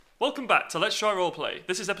Welcome back to Let's Try Roleplay.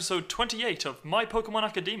 This is episode 28 of My Pokemon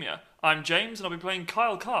Academia. I'm James and I'll be playing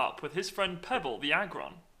Kyle Karp with his friend Pebble, the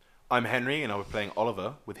Aggron. I'm Henry and I'll be playing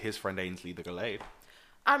Oliver with his friend Ainsley, the Gallade.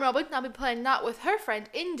 I'm Robin and I'll be playing Nat with her friend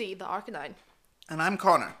Indy, the Arcanine. And I'm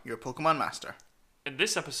Connor, your Pokemon Master. In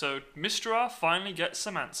this episode, Mr. R finally gets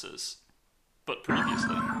some answers. But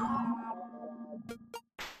previously...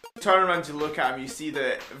 Turn around to look at him, you see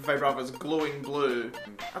that Vibrava's glowing blue.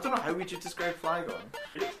 I don't know, how would you describe Flygon?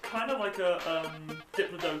 It's kind of like a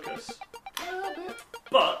Diplodocus. A little bit.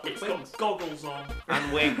 But it's Wings. got goggles on.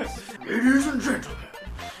 And wings. Ladies and gentlemen,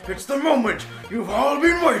 it's the moment you've all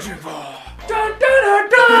been waiting for. Dun, dun, dun,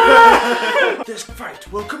 dun! This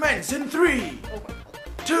fight will commence in 3,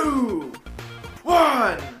 2,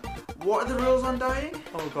 1. What are the rules on dying?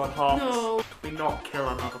 Oh god, half. No. We not kill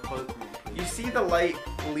another Pokemon. You see the light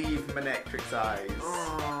leave Manectric's eyes.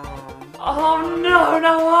 Oh no,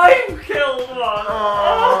 now I've killed one!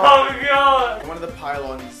 Oh god! One of the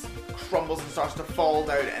pylons crumbles and starts to fall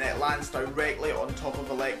down and it lands directly on top of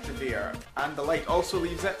Electivire. And the light also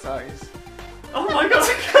leaves its eyes. Oh my god,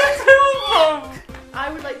 I can't do them!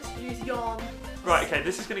 I would like to use Yawn. Right, okay,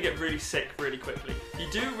 this is going to get really sick really quickly. You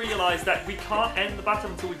do realise that we can't end the battle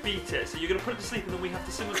until we beat it, so you're going to put it to sleep and then we have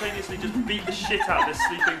to simultaneously just beat the shit out of this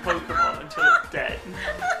sleeping Pokemon until it's dead.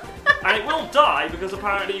 And it will die because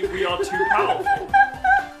apparently we are too powerful.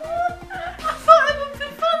 I thought it would be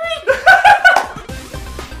funny.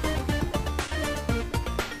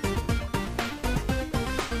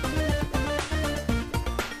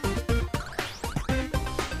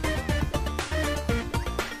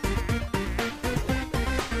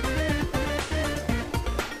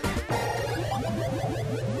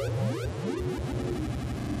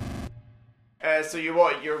 So you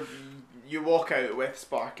walk out with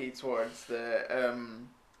Sparky towards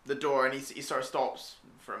the door, and he sort of stops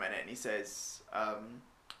for a minute, and he says,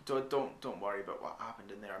 "Don't worry about what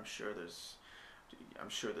happened in there. I'm sure there's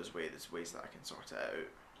ways that I can sort it out."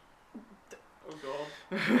 Oh god.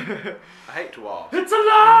 I hate to ask. It's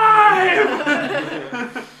alive!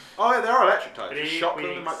 Oh, yeah, there are electric types. Three Just shock them, they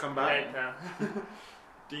weeks might come back. later.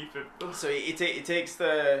 Deep in... So he takes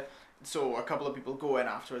So a couple of people go in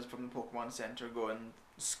afterwards from the Pokemon Center, go and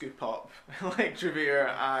scoop up Electivire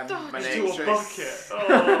and Oh, Do a Manectric. bucket.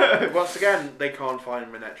 Oh. Once again, they can't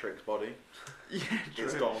find Manectric's body. Yeah,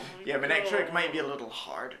 It's true. gone. Yeah, Manectric might be a little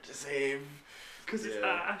harder to save. Because it's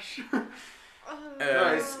Yeah. Ash.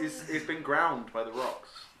 No, it's been ground by the rocks.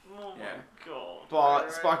 Oh my Yeah. god. But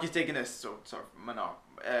Sparky's taking this sort of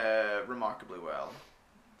remarkably well.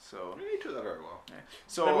 So, You took that very well. They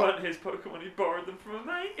so weren't his Pokemon, he borrowed them from a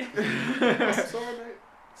mate. Sorry, mate.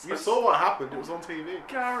 You saw what happened. It was on TV.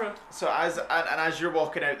 Garrett. so as you're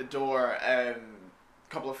walking out the door, a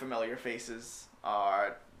couple of familiar faces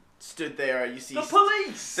are stood there. You see The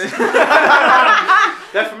police!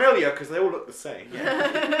 They're familiar because they all look the same.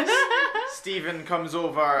 Stephen comes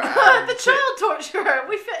over. The child torturer.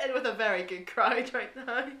 We fit in with a very good crowd right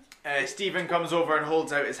now. Stephen comes over and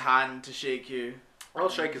holds out his hand to shake you. I'll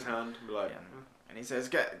shake his hand and be like, And he says,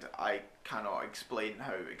 I cannot explain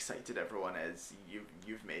how excited everyone is.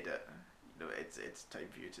 You've made it. You know, it's time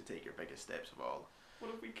for you to take your biggest steps of all.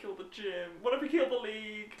 What if we kill the gym? What if we kill the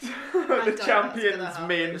league? I The don't know champion's what's gonna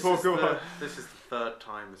main this Pokemon. is the third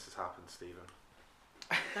time this has happened, Stephen.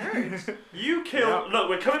 Third. You killed... Yeah. Look,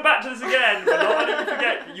 we're coming back to this again. We're not letting you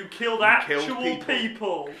forget. You killed actual killed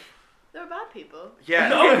people. They were bad people. Yeah,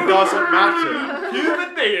 No. it doesn't matter.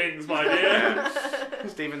 Human beings, my dear.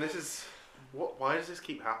 Stephen, this is... Why does this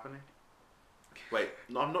keep happening? Wait,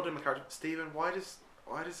 no, I'm not doing my character. Stephen, why does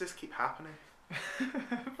this keep happening?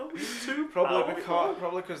 Oh, you're too Probably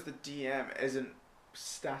powerful. because the DM isn't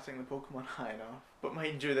statting the Pokemon high enough. But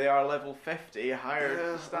mind you, they are level 50,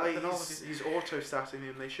 higher stat than all of you. he's auto-statting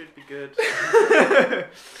them. They should be good.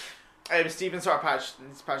 Stephen sort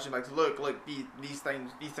of patching like, look, these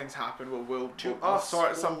things happen. We'll To we'll us sort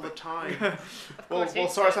all something. the time. we'll course he'd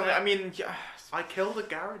sort say something. that. I mean, yeah, I killed a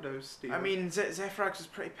Gyarados, Stephen. I mean, Zephyrax was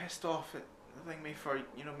pretty pissed off at the thing me for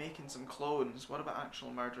making some clones. What about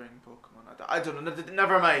actual murdering Pokemon? I don't know.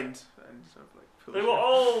 Never mind. And sort of like pulls They were you-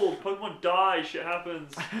 old. Pokemon die. Shit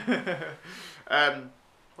happens.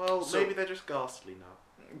 well, so- maybe they're just ghastly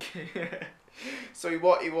now. So he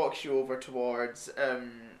walks you over towards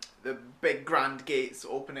the big grand gates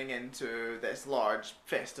opening into this large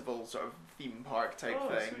festival sort of theme park type Oh,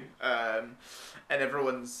 thing. sweet. And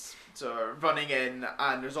everyone's sort of running in,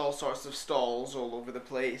 and there's all sorts of stalls all over the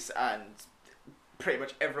place, and pretty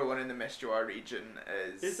much everyone in the Mistwar region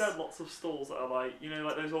Is there lots of stalls that are like,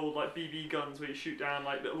 like those old like BB guns where you shoot down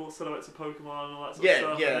like little silhouettes of Pokemon and all that sort of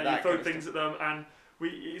stuff, Yeah, and then that you throw kind of things at them, and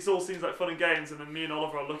it all seems like fun and games, and then me and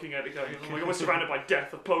Oliver are looking at it going, oh my god, we're surrounded by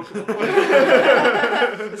death of Pokemon.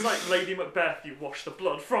 It's like Lady Macbeth, you wash the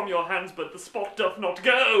blood from your hands, but the spot doth not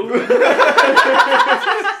go.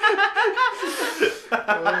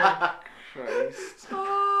 Oh, Christ.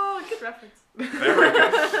 Oh, good reference. Very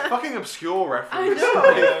good. Fucking obscure I reference.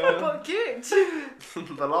 know, but good.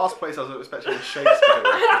 The last place I was expecting a Shakespeare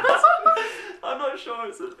reference. I'm not sure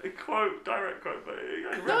it's a quote, direct quote, but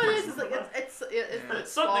No, it is. It's like it's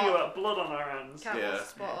it's something about blood on our hands. Can't Yeah.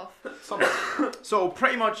 spot off. Something. So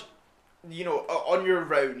pretty much, you know, on your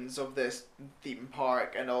rounds of this theme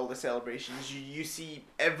park and all the celebrations, you see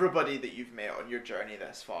everybody that you've met on your journey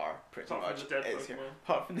this far. Pretty Apart much from the dead is here. Pokemon.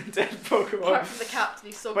 Apart from the dead Pokemon. Apart from the captain,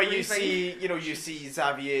 he's so But you grieving. see, you see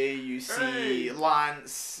Xavier, you see Hey.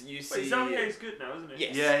 Lance, you Wait, see. Xavier's good now, isn't he?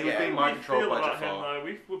 Yes. Yeah, he was Yeah. being How mind do you controlled feel by about him Jafar. though?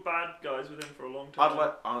 We were bad guys with him for a long I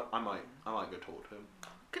time. might go talk to him.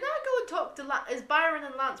 Can I go and talk to Lance? Is Byron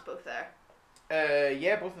and Lance both there?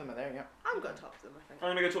 Yeah, both of them are there. Yeah. I'm going to talk to them, I think. I'm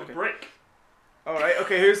gonna go talk to Okay. Brick. All right.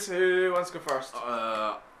 Okay. Who wants to go first?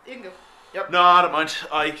 You can go. No, I don't mind.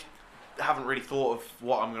 I haven't really thought of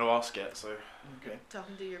what I'm going to ask yet, so. Okay.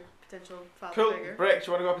 Talking to your potential father Cool. figure. Brick, do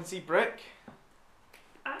you want to go up and see Brick?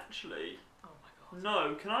 Actually, Oh my god.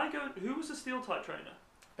 no. Can I go? Who was the Steel type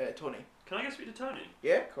trainer? Tony. Can I go speak to Tony?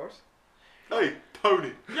 Yeah, of course. Hey,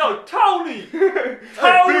 Tony! Yo, Tony!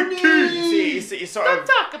 Tony! You see, he's sort Don't of.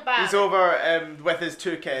 talk about He's it. over with his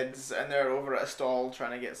two kids, and they're over at a stall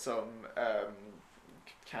trying to get some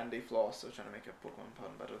candy floss. I was trying to make a Pokemon pun,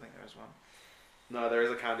 but I don't think there is one. No, there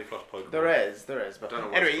is a Candy Floss Pokemon. There is, but I don't know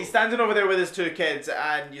what anyway, it's he's called. standing over there with his two kids,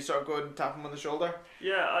 and you sort of go and tap him on the shoulder.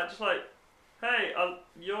 Yeah, I just like, hey,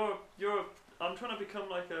 you're. I'm trying to become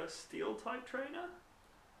like a Steel type trainer.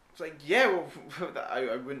 It's like, yeah, well,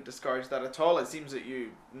 I wouldn't discourage that at all. It seems that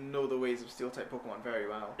you know the ways of Steel-type Pokemon very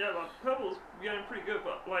well. Yeah, like Purple's getting pretty good,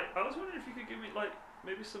 but like, I was wondering if you could give me like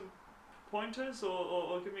maybe some pointers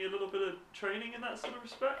or give me a little bit of training in that sort of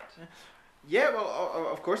respect. Yeah, well,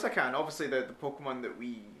 of course I can. Obviously, the Pokemon that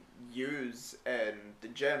we use in the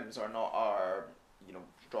gyms are not our,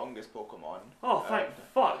 strongest Pokemon. Oh, thank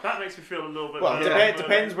fuck! That makes me feel a little bit. Well, better.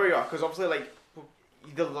 depends where you are, because obviously, like,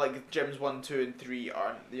 either like gyms 1, 2, and 3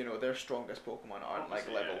 aren't, their strongest Pokemon aren't like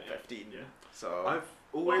Obviously, level yeah. 15. Yeah. So I've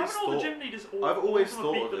Well, always haven't all the thought. gym leaders I've always all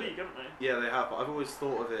thought beat of the it. league, haven't they? Yeah, they have. But I've always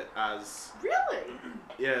thought of it as Really?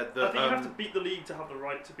 yeah. I think you have to beat the league to have the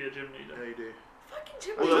right to be a gym leader. Yeah, you do. Fucking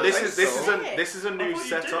Jim Although I this think is this so. is a this is a I new thought you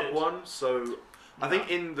setup did. one, so I think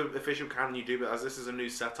No. in the official canon you do, but as this is a new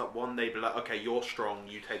setup one, they'd be like, okay, you're strong,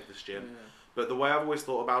 you take this gym. But the way I've always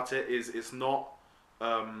thought about it is it's not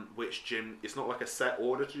which gym. It's not like a set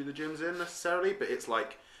order to do the gyms in necessarily, but it's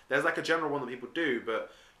like there's like a general one that people do,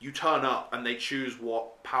 but you turn up and they choose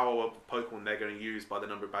what power of Pokemon they're going to use by the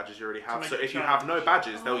number of badges you already have. make So it if you have no challenge.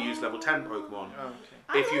 badges, they'll use level 10 Pokemon. Okay.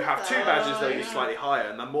 I If you like have 2 that. badges, they'll Oh, use yeah. slightly higher,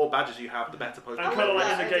 and the more badges you have, the better Pokemon. And I kind of like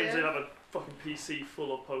like in that the games, idea. they have a fucking PC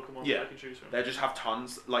full of Pokemon Yeah. that they can choose from. They just have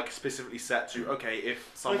tons, like specifically set to, okay, if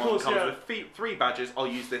someone course, comes yeah. with 3 badges, I'll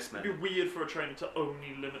use this It'd be many. weird for a trainer to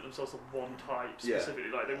only limit themselves to one type Yeah.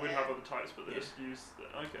 specifically. Like they would have Yeah. other types, but they Yeah. just use.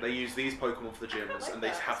 Okay. They use these Pokemon for the I kinda gyms, like and they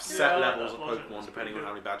that. have That's set good. Yeah, I like levels of that logic. Pokemon That's depending on pretty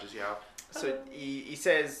how many badges you have. So he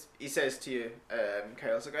says to you,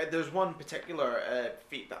 Kyle, it's like, there's one particular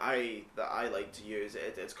feat that I like to use.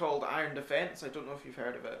 It's called Iron Defense. I don't know if you've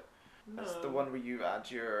heard of it. That's the No. one where you add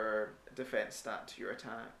your defense stat to your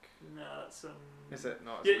attack. No, it's Is it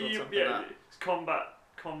not? Yeah, called something yeah. like It's combat.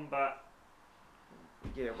 that?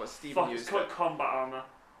 Yeah, what Steven Fuck, it's used called it. combat armor.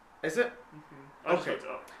 Is it? I just Okay. looked it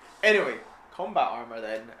up. Anyway, combat armor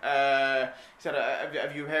then. He said,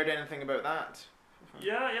 have you heard anything about that?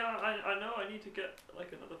 Yeah, I know. I need to get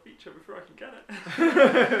like another feature before I can get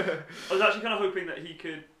it. I was actually kind of hoping that he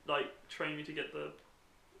could like train me to get the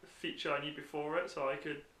feature I need before it, so I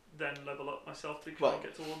could then level up myself to try Well, and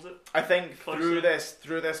get towards it. I think Closer.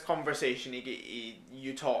 through this conversation,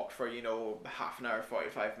 you talk for half an hour,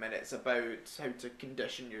 45 minutes about how to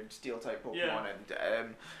condition your steel type Pokemon, Yeah.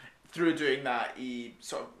 and through doing that, he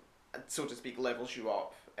sort of, so to speak, levels you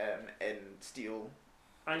up in steel.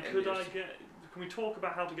 And And could yes. I get? Can we talk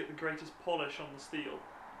about how to get the greatest polish on the steel,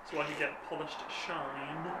 so I can get polished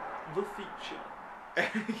shine, the feature?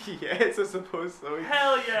 Yes, I suppose so.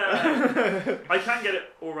 Hell yeah! I can get it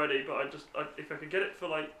already, but if I could get it for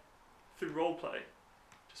like through roleplay,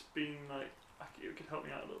 just being like, it could help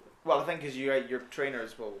me out a little bit. Well, I think your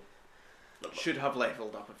trainers should have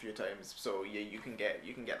leveled up a few times, so you can get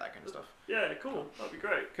that kind of stuff. Yeah, cool. That'd be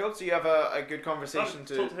great. Cool. So you have a good I'd conversation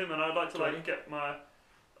talk to him, and I'd like to Tony? like get my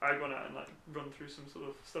Aggron out and like run through some sort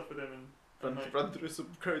of stuff with him and like, run through some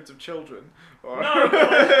crowds of children. Or No,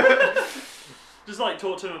 but, Just like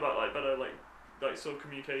talk to him about like better like sort of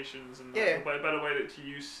communications and like, a better way to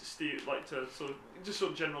use Steve, like to sort of just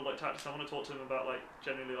sort of general like tactics. I want to talk to him about like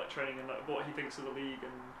generally like training and like what he thinks of the league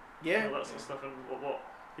and all that sort of stuff, and what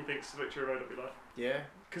he thinks Victoria Road will be like. Yeah.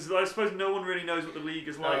 Because I suppose no one really knows what the league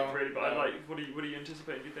is like, really. But no. like, what do you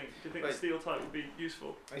anticipate? Do you think the steel type would be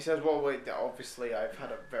useful? He says, well, obviously I've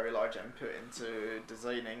had a very large input into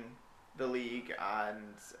designing the league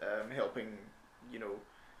and helping,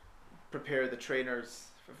 prepare the trainers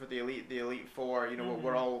for the elite four.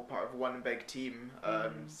 We're all part of one big team.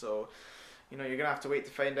 So, you're gonna have to wait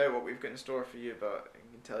to find out what we've got in store for you. But I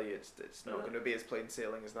can tell you, it's not going to be as plain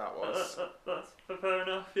sailing as that was. That's fair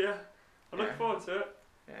enough. Yeah, I'm looking forward to it.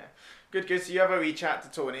 Yeah, good. So you have a wee chat to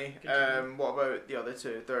Tony. What about the other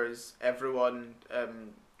two? There's everyone.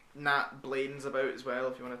 Nat Blaine's about as well.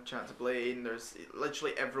 If you want to chat to Blaine, there's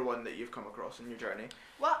literally everyone that you've come across in your journey.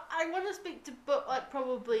 Well, I want to speak to,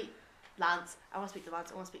 probably Lance. I want to speak to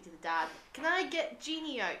Lance. I want to speak to the dad. Can I get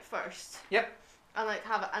Jeannie out first? Yep. And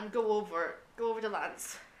have it and go over to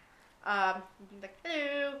Lance. Like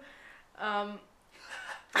hello.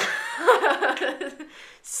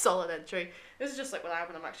 Solid entry. This is just like what I am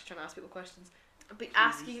when I'm actually trying to ask people questions. But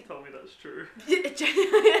asking. Tell me that's true.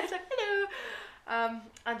 Genuinely, it's like hello.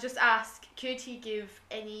 And just ask, could he give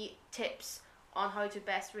any tips on how to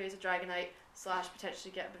best raise a Dragonite /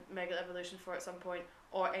 potentially get a Mega Evolution for it at some point,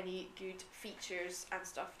 or any good features and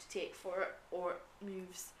stuff to take for it, or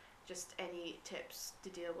moves, just any tips to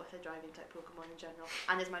deal with a Dragon type Pokemon in general.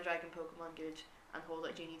 And is my Dragon Pokemon good? And hold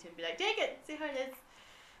it Genie to and be like, take it, see how it is.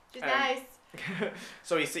 She's nice.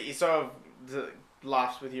 So he sort of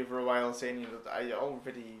laughs with you for a while, saying, I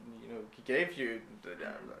already, gave you,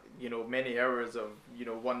 many hours of,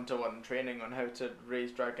 one-to-one training on how to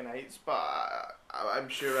raise Dragonites, but I'm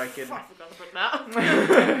sure I can. I forgot about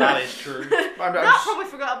that. That is true. Matt probably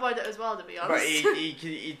forgot about it as well, to be honest. But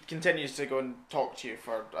he continues to go and talk to you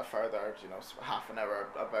for a further, half an hour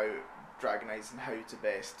about Dragonites and how to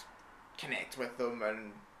best connect with them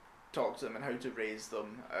and talk to them and how to raise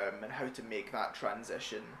them, and how to make that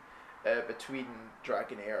transition between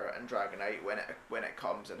Dragonair and Dragonite when it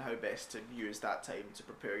comes, and how best to use that time to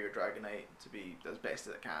prepare your Dragonite to be as best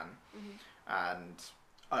as it can. Mm-hmm. And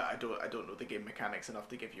I don't know the game mechanics enough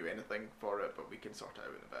to give you anything for it, but we can sort it out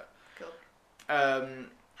in a bit. Cool.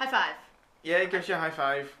 High five. Yeah, it gives you a high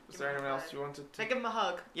five. Was there anyone else you wanted to? I give him a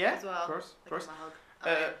hug. Yeah, as well. Of course. Give him a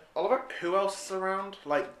hug. Oliver? Who else is around?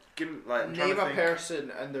 I'm Name a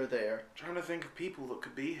person and they're there. Trying to think of people that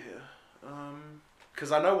could be here.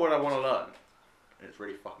 Because I know what I want to learn. And it's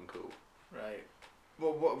really fucking cool. Right.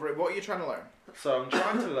 Well, what are you trying to learn? So I'm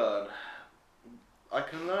trying to learn. I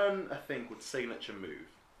can learn a thing called Signature Move,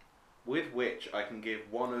 with which I can give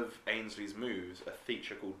one of Ainsley's moves a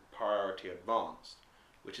feature called Priority Advanced,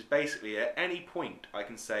 which is basically at any point I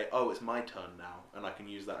can say, oh, it's my turn now, and I can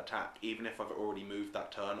use that attack. Even if I've already moved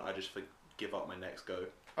that turn, I just give up my next go.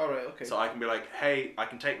 Alright, okay. So I can be like, hey, I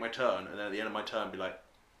can take my turn, and then at the end of my turn be like,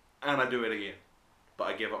 and I do it again. But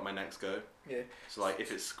I give up my next go. Yeah. So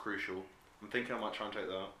if it's crucial, I'm thinking I might try and take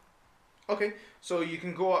that out. Okay, so you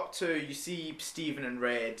can go up to, you see Stephen and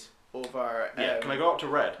Red over... Yeah, can I go up to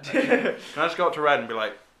Red? Can I just go up to Red and be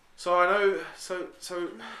like, so I know,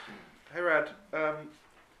 hey Red, so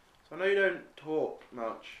I know you don't talk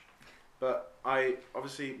much, but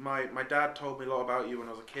obviously my dad told me a lot about you when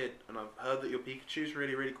I was a kid, and I've heard that your Pikachu's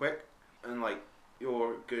really, really quick, and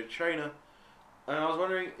you're a good trainer, and I was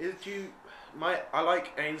wondering, I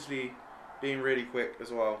like Ainsley being really quick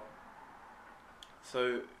as well,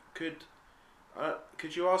 so could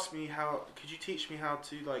you teach me how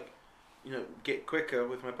to get quicker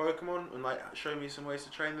with my Pokemon and show me some ways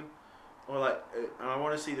to train them, or and I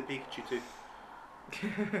want to see the Pikachu too.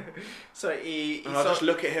 So I'll just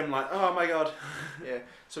look at him oh my god. Yeah.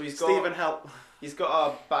 So Stephen, help. He's got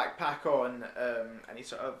a backpack on, and he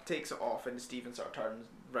sort of takes it off, and Stephen sort of turns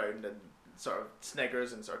round and sort of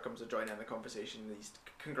sniggers and sort of comes to join in the conversation. He's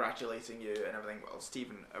congratulating you and everything.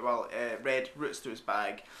 Red roots through his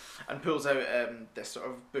bag and pulls out this sort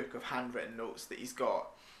of book of handwritten notes that he's got,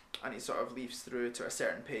 and he sort of leaves through to a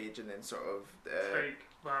certain page and then sort of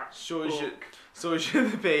shows you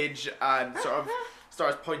the page and sort of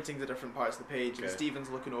starts pointing to different parts of the page. Okay. And Stephen's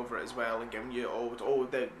looking over it as well and giving you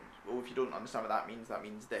if you don't understand what that means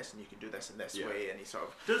this, and you can do this in this way. And he sort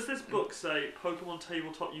of... Does this book say Pokemon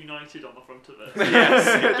Tabletop United on the front of it? Yes,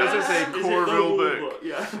 it does say core rule book.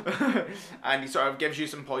 Yeah. And he sort of gives you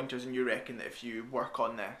some pointers, and you reckon that if you work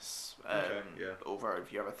on this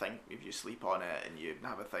if you sleep on it and you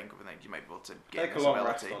have a think overnight, you might be able to get this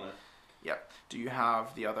ability. On it. Yep. Do you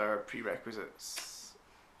have the other prerequisites?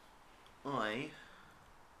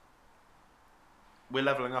 we're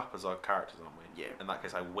leveling up as our characters, aren't we? Yeah. In that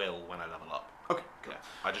case, I will when I level up. Okay, cool. Yeah.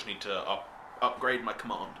 I just need to upgrade my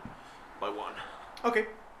command by 1. Okay,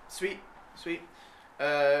 sweet.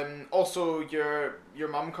 Also, your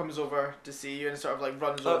mum comes over to see you and sort of like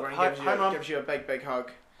runs over and hi, Mum. gives you a big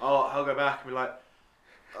hug. I'll go back and be like,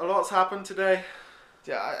 a lot's happened today.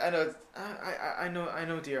 Yeah, I know. I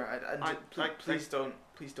know, dear. Please don't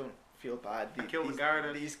feel bad. I killed the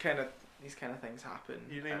garden. These kind of things happen.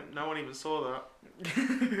 No one even saw that.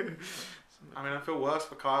 I mean, I feel worse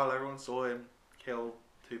for Kyle. Everyone saw him kill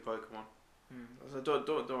 2 Pokemon. So don't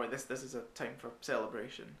worry. This is a time for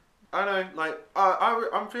celebration. I know. Like,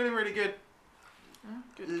 I'm feeling really good.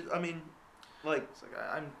 Good. I mean, like, It's like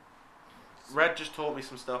I'm. Red just taught me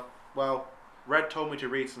some stuff. Well, Red told me to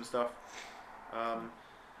read some stuff.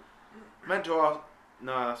 Meant to ask.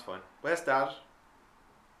 No, that's fine. Where's Dad?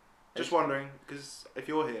 Just wondering, because if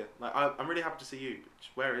you're here, like, I'm really happy to see you. But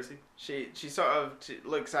where is he? She sort of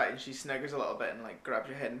looks at you and she sniggers a little bit and like grabs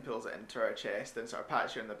your head and pulls it into her chest and sort of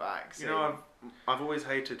pats you in the back. You know, I've always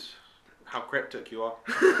hated how cryptic you are.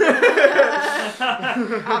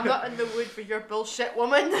 I'm not in the mood for your bullshit,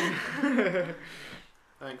 woman.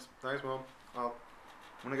 Thanks, Mom. I'm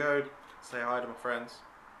gonna go say hi to my friends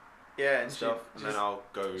yeah, and stuff, and then I'll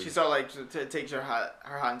go. She sort of like takes her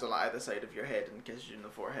hands on either side of your head and kisses you in the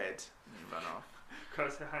forehead and run off.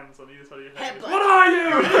 Cuts her hands on either side of your head. Headbutt. What are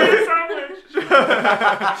you? Sandwich.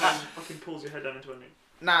 Fucking pulls your head down into a knee.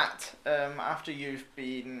 Nat, after you've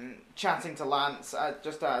been chatting to Lance,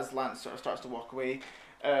 just as Lance sort of starts to walk away,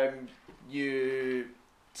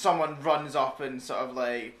 someone runs up and sort of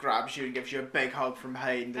like grabs you and gives you a big hug from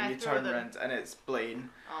behind, and I you throw turn them. around and it's Blaine.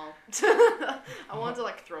 Oh. I want to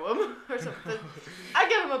like throw him or something. I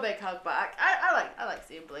give him a big hug back. I like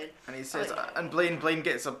seeing Blaine. And he says, like- and Blaine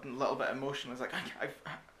gets a little bit emotional. He's like,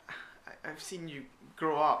 I've seen you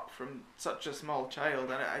grow up from such a small child,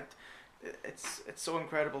 and it's so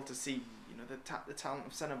incredible to see, you know, the talent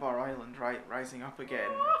of Cinnabar Island rising up again.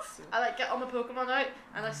 I like get all my Pokemon out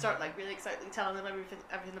and I start like really excitedly telling them everything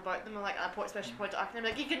about them. And like I especially point to Arcanine, I'm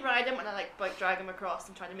like, you can ride him, and I like drag him across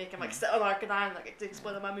and trying to make him like sit on Arcanine, like to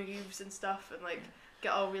explain all my moves and stuff, and like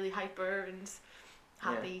get all really hyper and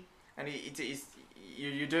happy. And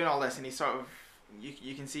you're doing all this, and he's sort of,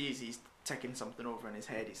 you can see he's ticking something over in his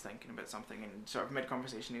head. He's thinking about something, and sort of mid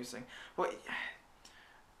conversation, he was saying, "Well,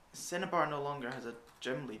 Cinnabar no longer has a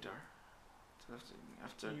gym leader.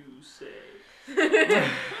 After You say.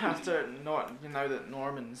 now that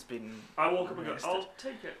Norman's been I walk up and go, arrested." I'll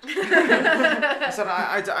take it. I said,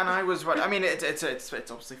 I was right. I mean, it's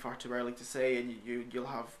obviously far too early to say, and you'll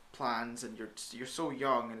have plans, and you're so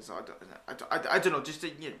young, and so I don't know. Just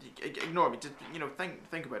ignore me. Just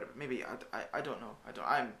think about it. Maybe I don't know.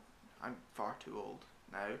 I'm far too old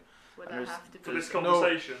now. Would And I there's- have to For be? this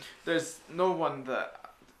conversation. There's no one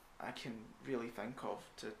that I can really think of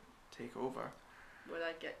to take over. Would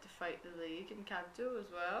I get to fight the League in Kanto as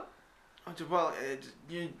well? Well,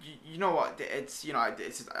 you know what? It's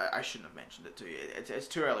I shouldn't have mentioned it to you. It's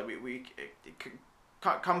too early.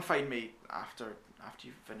 Come find me after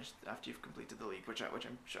you've completed the league, which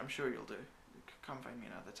I'm sure you'll do. Come find me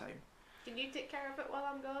another time. Can you take care of it while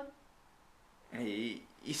I'm gone? And he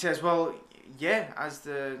says, well, yeah, as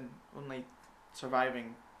the only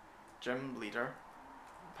surviving gym leader,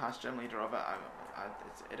 past gym leader of it,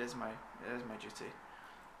 it is my duty.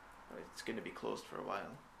 It's going to be closed for a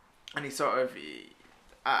while. And he sort of,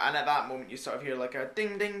 and at that moment you sort of hear like a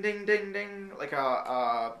ding ding ding ding ding, like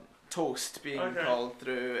a toast being called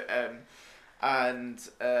through, and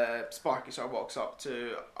Sparky sort of walks up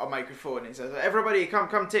to a microphone and he says, "Everybody,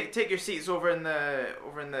 come, take your seats over in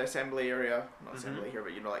the assembly area, not assembly here,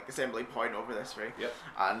 but like assembly point over this way." Yep.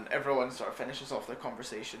 And everyone sort of finishes off their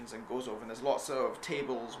conversations and goes over, and there's lots of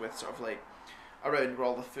tables with sort of like around where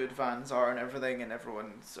all the food vans are and everything, and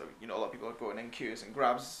everyone, so a lot of people are going in queues and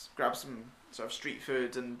grabs some sort of street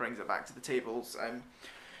food and brings it back to the tables,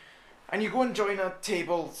 and you go and join a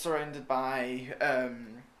table surrounded by a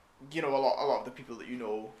lot of the people that you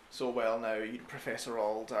know so well now. Professor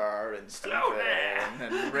Alder and Stephen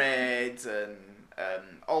and Red and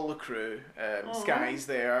all the crew. Sky's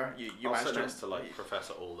there. You I'll managed sit next to like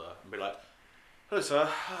Professor Alder and be like, "Hello, sir.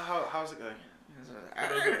 How's it going?"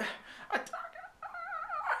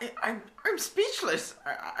 I'm speechless.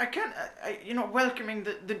 I can't. Welcoming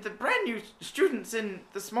the brand new students in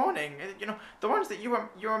this morning. The ones that you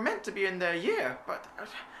were meant to be in their year. But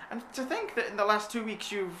and to think that in the last 2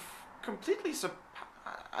 weeks you've completely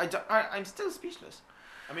I'm still speechless.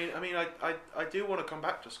 I mean, I do want to come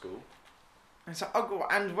back to school. And so I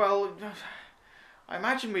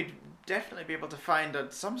imagine we'd definitely be able to find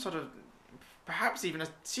some sort of perhaps even a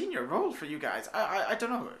senior role for you guys. I don't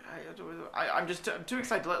know. I'm too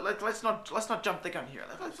excited. Let's not jump the gun here.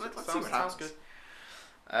 Let's see what happens.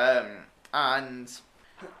 And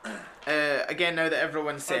again, now that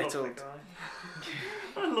everyone's settled,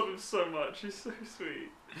 I love him so much. He's so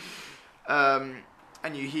sweet.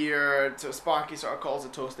 and you hear so Sparky sort of calls a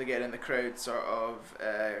toast again, and the crowd sort of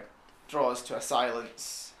draws to a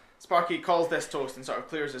silence. Sparky calls this toast and sort of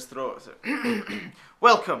clears his throat. So,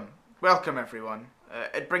 welcome everyone.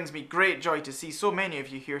 It brings me great joy to see so many of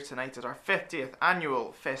you here tonight at our 50th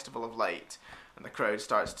annual Festival of Light. And the crowd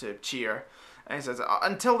starts to cheer. And he says,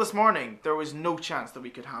 until this morning, there was no chance that we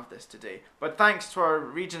could have this today. But thanks to our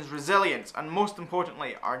region's resilience, and most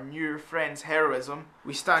importantly, our new friends' heroism,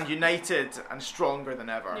 we stand united and stronger than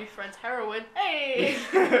ever. New friends heroin. Hey!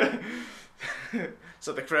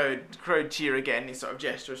 So the crowd cheer again. He sort of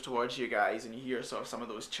gestures towards you guys, and you hear sort of some of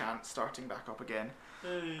those chants starting back up again.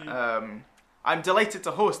 Hey. I'm delighted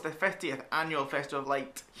to host the 50th annual Festival of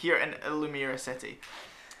Light here in Illumira City.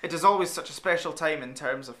 It is always such a special time in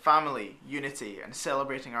terms of family, unity, and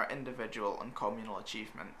celebrating our individual and communal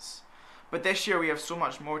achievements. But this year we have so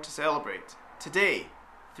much more to celebrate. Today,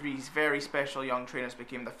 3 very special young trainers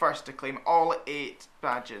became the first to claim all 8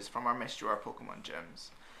 badges from our Mistral Pokemon gyms.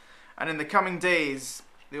 And in the coming days,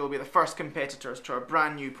 they will be the first competitors to our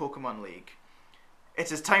brand new Pokemon League.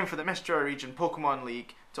 It is time for the Mistral Region Pokemon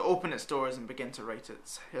League to open its doors and begin to write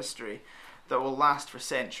its history that will last for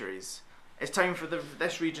centuries. It's time for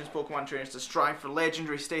this region's Pokemon trainers to strive for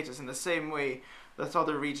legendary status in the same way that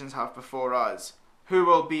other regions have before us. Who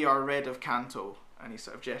will be our Red of Kanto? And he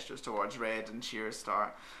sort of gestures towards Red and cheers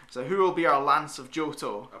start. So who will be our Lance of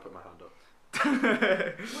Johto? I put my hand up.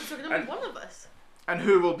 What's going to be one of us? And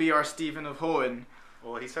who will be our Stephen of Hoenn?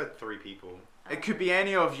 Well, he said 3 people. It could be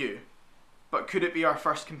any of you. But could it be our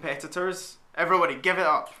first competitors? Everybody give it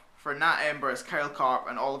up for Nat Embers, Kyle Karp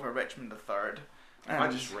and Oliver Richmond III. I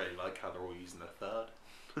just really like how they're all using their third.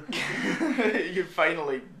 You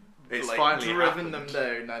finally finally driven happened. them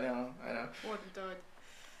down. I know. What a dog.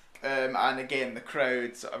 And again, the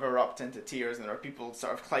crowd sort of erupt into tears, and there are people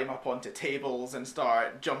sort of climb up onto tables and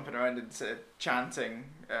start jumping around and chanting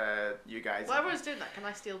you guys. While everyone's doing that, can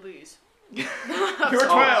I steal booze? You're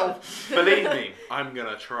 12. Believe me, I'm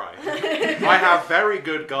gonna try. I have very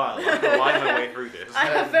good guile. I can lie my way through this. I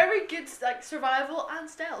have very good survival and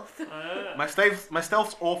stealth. My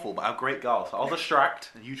stealth's awful, but I have great guile, so I'll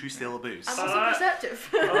distract and you 2 steal the booze. I'm also perceptive.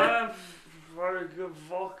 I have very good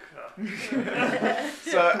vodka.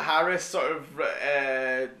 So Harris sort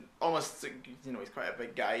of almost, he's quite a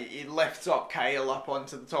big guy. He lifts up Kyle up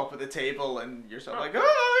onto the top of the table, and you're sort of like,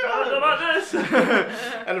 What about this?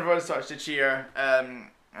 and everyone starts to cheer.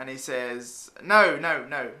 And he says, No.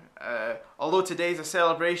 Although today's a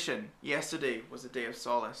celebration, yesterday was a day of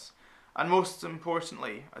solace, and most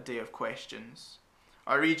importantly, a day of questions.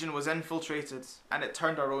 Our region was infiltrated, and it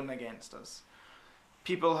turned our own against us.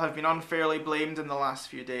 People have been unfairly blamed in the last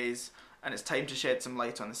few days, and it's time to shed some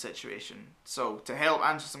light on the situation. So, to help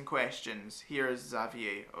answer some questions, here is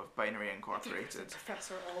Xavier of Binary Incorporated.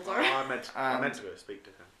 Professor Oh, Alder. I meant to go speak to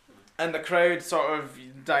him. And the crowd sort of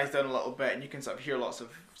dies down a little bit, and you can sort of hear lots of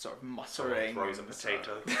sort of muttering. Someone throws a and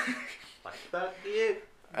potato. sort That you.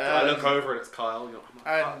 of- I look over and it's Kyle. And I'm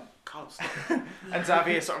like, and- Kyle, stop. And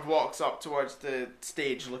Xavier sort of walks up towards the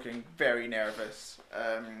stage looking very nervous.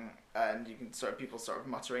 And you can people sort of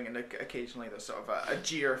muttering, and occasionally there's sort of a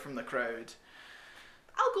jeer from the crowd.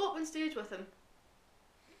 I'll go up on stage with him.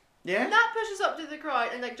 Yeah? Nat pushes up to the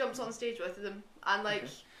crowd and jumps on stage with them and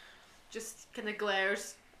just kind of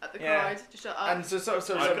glares at the crowd to shut up. And so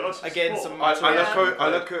I got again support. some I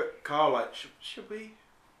muttering. look at Kyle like, should we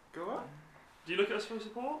go up? Do you look at us for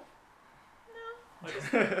support? No.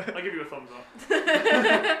 I give you a thumbs up.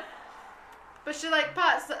 But she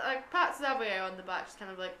pats Xavier on the back, just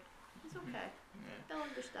kind of like, it's okay. Yeah. They'll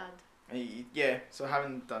understand. Yeah, so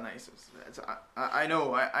having done that, I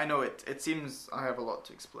know it seems I have a lot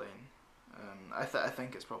to explain. I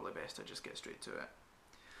think it's probably best I just get straight to it.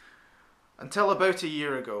 Until about a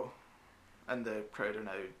year ago, and the crowd are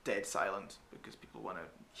now dead silent because people want to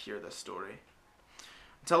hear this story.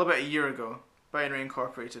 Until about a year ago, Binary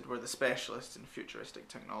Incorporated were the specialists in futuristic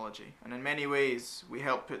technology, and in many ways we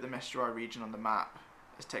helped put the Mistral region on the map,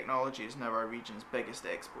 as technology is now our region's biggest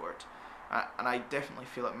export. And I definitely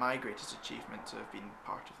feel it my greatest achievement to have been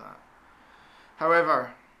part of that.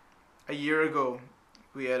 However, a year ago,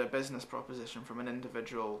 we had a business proposition from an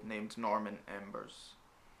individual named Norman Embers.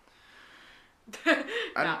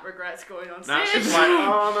 Nat regrets going on Now stage. she's like,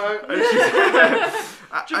 oh no.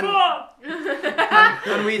 Jabbar!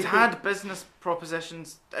 And we'd had business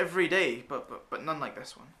propositions every day, but none like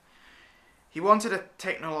this one. He wanted a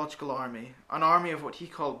technological army, an army of what he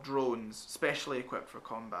called drones, specially equipped for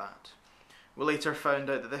combat. We later found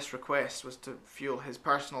out that this request was to fuel his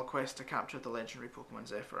personal quest to capture the legendary Pokemon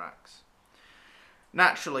Zephyrax.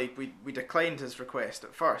 Naturally, we declined his request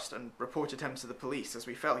at first and reported him to the police as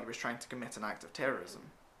we felt he was trying to commit an act of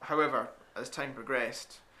terrorism. However, as time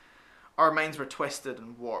progressed, our minds were twisted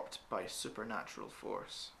and warped by supernatural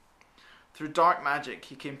force. Through dark magic,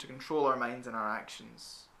 he came to control our minds and our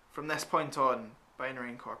actions. From this point on, Binary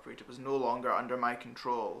Incorporated was no longer under my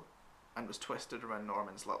control and was twisted around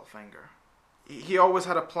Norman's little finger. He always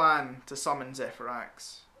had a plan to summon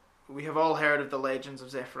Zephyrax. We have all heard of the legends of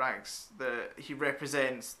Zephyrax. He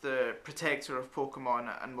represents the protector of Pokemon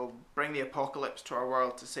and will bring the apocalypse to our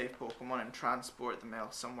world to save Pokemon and transport them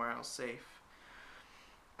somewhere else safe.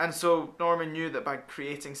 And so Norman knew that by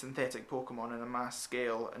creating synthetic Pokemon on a mass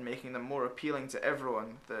scale and making them more appealing to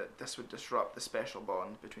everyone, that this would disrupt the special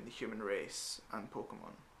bond between the human race and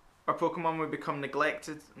Pokemon. Our Pokemon would become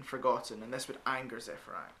neglected and forgotten, and this would anger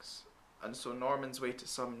Zephyrax. And so Norman's way to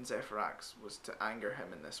summon Zephyrax was to anger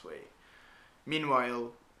him in this way.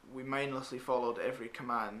 Meanwhile, we mindlessly followed every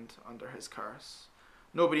command under his curse.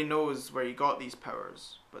 Nobody knows where he got these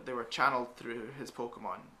powers, but they were channeled through his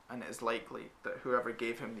Pokemon, and it is likely that whoever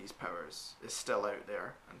gave him these powers is still out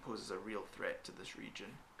there and poses a real threat to this region.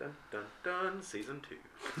 Dun dun dun, season 2.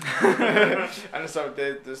 And so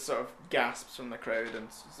the sort of gasps from the crowd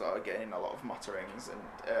and sort of getting a lot of mutterings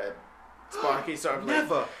and Sparky sort of like...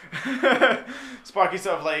 Never! Sparky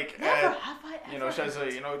sort of like... Never have I ever. you know, says,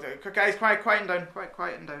 guys, quieten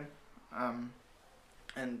down.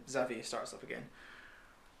 And Xavier starts up again.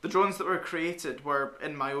 The drones that were created were,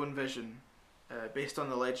 in my own vision, based on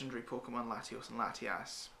the legendary Pokemon Latios and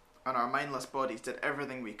Latias, and our mindless bodies did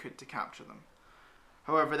everything we could to capture them.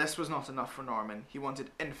 However, this was not enough for Norman. He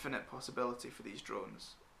wanted infinite possibility for these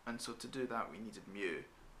drones, and so to do that we needed Mew,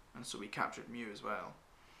 and so we captured Mew as well.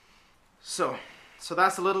 So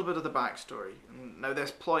that's a little bit of the backstory. Now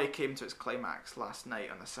this ploy came to its climax last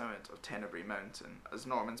night on the summit of Tenebrae Mountain, as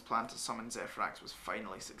Norman's plan to summon Zephyrax was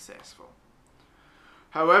finally successful.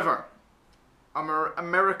 However, a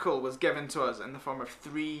miracle was given to us in the form of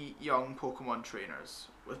 3 young Pokemon trainers,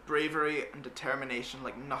 with bravery and determination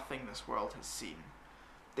like nothing this world has seen.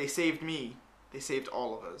 They saved me, they saved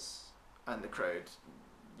all of us, and the crowd,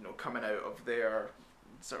 coming out of their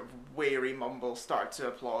sort of weary mumble start to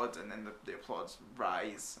applaud, and then the applause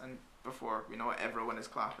rise, and before everyone is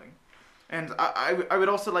clapping. And I would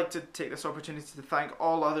also like to take this opportunity to thank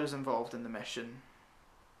all others involved in the mission.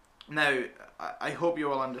 Now, I hope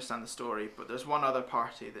you all understand the story, but there's one other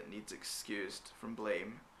party that needs excused from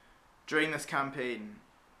blame. During this campaign,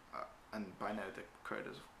 and by now the crowd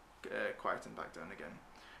is quieting back down again.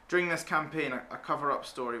 During this campaign, a cover-up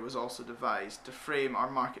story was also devised to frame our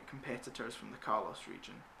market competitors from the Kalos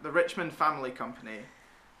region. The Richmond Family Company.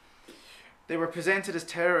 They were presented as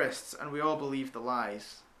terrorists, and we all believed the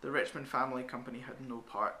lies. The Richmond Family Company had no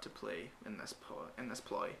part to play in this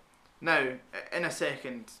ploy. Now, in a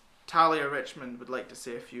second, Talia Richmond would like to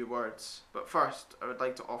say a few words, but first I would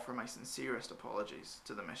like to offer my sincerest apologies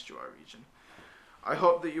to the Mistweaver region. I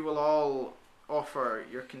hope that you will all offer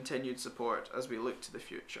your continued support as we look to the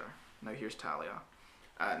future. Now here's Talia.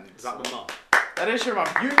 And Is that my mum? that is your mum.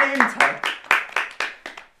 You named her.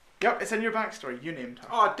 Yep, it's in your backstory. You named her.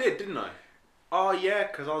 Oh, I did, didn't I? Oh, yeah,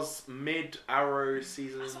 because I was mid-Arrow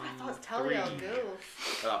season That's what I thought. It's Talia al 3.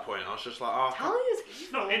 Ghul. At that point, I was just like, oh... Talia's She's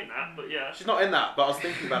evil. not in that, but yeah. She's not in that, but I was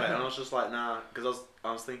thinking about it, and I was just like, nah, because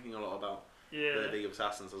I was thinking a lot about Yeah. the League of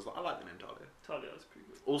Assassins. I was like, I like the name Talia. Talia was pretty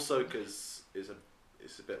good. Also, because it's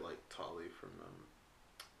a bit like Tali from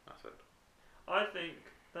Mass Effect. I think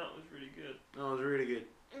that was really good. Oh, it was really good.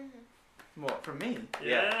 What, from me?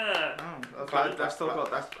 Yeah. Oh, I've still got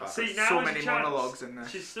that's See, now so is many your chance. monologues in this.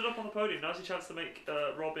 She stood up on the podium. Now's your chance to make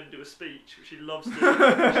Robin do a speech, which she loves doing.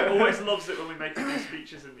 She always loves it when we make her do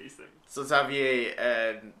speeches in these things. So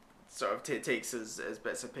Xavier sort of takes his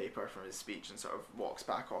bits of paper from his speech and sort of walks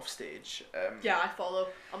back off stage. Yeah, I follow.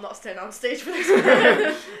 I'm not staying on stage for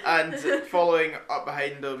this. And following up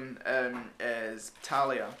behind him is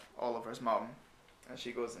Talia, Oliver's mum. And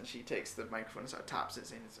she goes and she takes the microphone and sort of taps it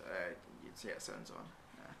and yeah, it sounds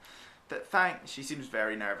on. She seems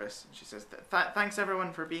very nervous. And she says, thanks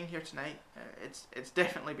everyone for being here tonight. It's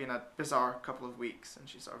definitely been a bizarre couple of weeks. And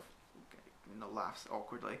she sort of laughs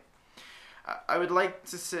awkwardly. I would like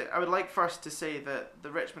first to say that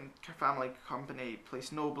the Richmond Family Company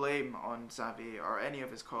place no blame on Xavier or any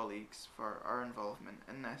of his colleagues for our involvement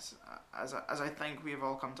in this, as I think we have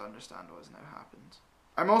all come to understand what has now happened.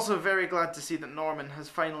 I'm also very glad to see that Norman has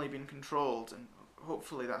finally been controlled, and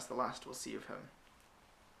hopefully that's the last we'll see of him.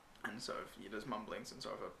 And sort of, there's mumblings and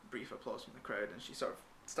sort of a brief applause from the crowd, and she sort of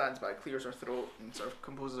stands back, clears her throat, and sort of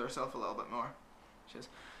composes herself a little bit more. She says,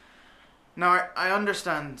 "Now, I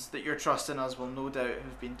understand that your trust in us will no doubt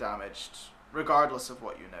have been damaged, regardless of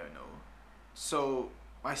what you now know. So,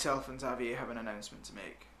 myself and Xavier have an announcement to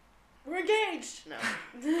make." We're engaged! No.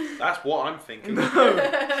 That's what I'm thinking.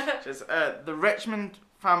 She says, "The Richmond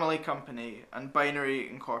Family Company and Binary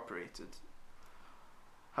Incorporated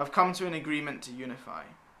have come to an agreement to unify.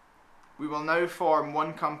 We will now form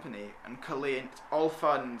one company and collate all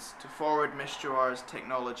funds to forward Miss Joar's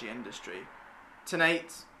technology industry.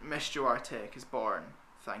 Tonight, Miss Joar Tech is born.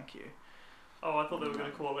 Thank you." Oh, I thought they were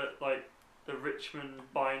going to call it like the Richmond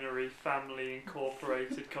Binary Family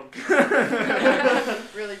Incorporated Company.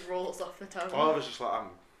 Really rolls off the tongue. I was just like, I'm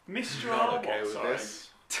Mr. not R. okay what, with sorry? this.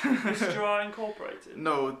 Mr. R. Incorporated.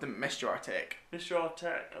 No, the Miss Joar Tech. Mr. R.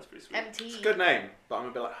 Tech. That's pretty sweet. MT. It's a good name, but I'm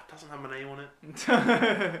a bit like, it doesn't have my name on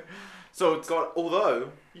it. So It's got,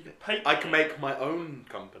 although You can patent I can it. make my own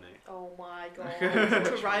company. Oh my god.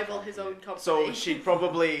 To rival his own company. So she'd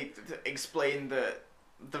probably explain that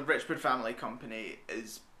the Richmond Family Company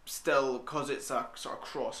is still, because it's a sort of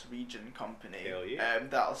cross-region company, Hell yeah.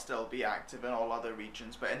 that'll still be active in all other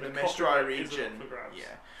regions, but in The the Mistral copyright is up region, for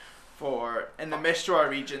grabs. in the Mistral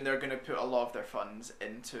region, they're going to put a lot of their funds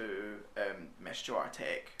into Mistral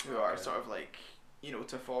Tech, who are Okay. sort of like,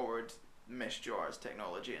 to forward Miss Joar's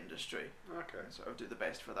technology industry, Okay. and sort of do the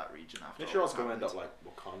best for that region after. This all year's that's going to end up happened.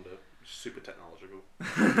 like Wakanda, super technological,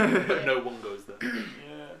 but no one goes there.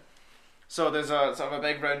 Yeah. So there's a sort of a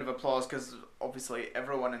big round of applause because obviously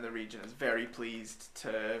everyone in the region is very pleased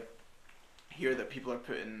to hear that people are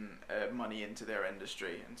putting money into their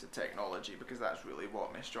industry, into technology, because that's really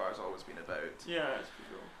what Miss Jar has always been about. Yeah, it's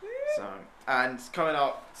pretty cool. So, and coming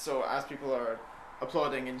up, so as people are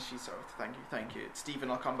applauding and she sort of thank you, Stephen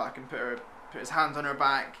will come back and put his hands on her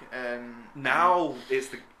back. Now it's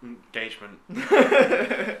the engagement.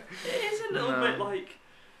 It is a little No. bit like,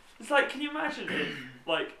 it's like, can you imagine if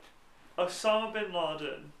like Osama bin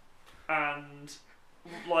Laden and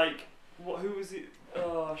like who was it?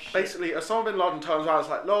 Oh shit. Basically, Osama bin Laden turns around, it's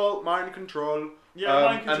like, lol, mind control. Yeah,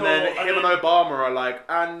 mind control. And then him and Obama are like,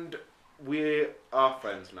 and we are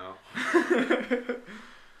friends now.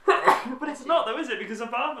 But it's not though, is it? Because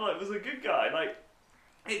Obama like was a good guy. Like,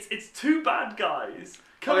 it's two bad guys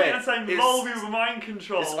coming in and saying, it's- "Lol, we were mind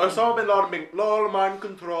control." It's Osama bin Laden being, lol, mind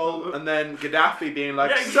control, and then Gaddafi being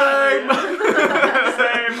like, yeah, same! exactly.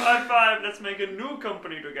 Same. High five. Let's make a new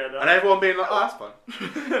company together. And everyone being like, oh, that's fine.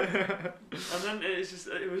 And then it was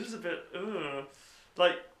just a bit,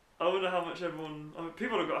 like, I wonder how much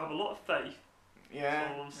people have got to have a lot of faith. Yeah.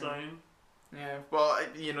 That's all I'm saying. Yeah. Well,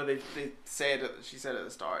 they said it. She said at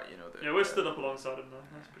the start, that. Yeah, we're stood up alongside him though.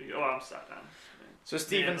 That's pretty good. Oh, I'm sat down. So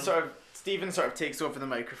Stephen sort of takes over the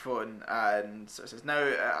microphone and sort of says, "Now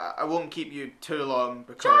I won't keep you too long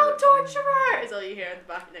because." Child torturer is all you hear in the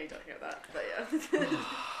back. No, you don't hear that. But yeah.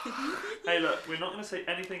 Hey, look, we're not going to say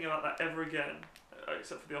anything about that ever again,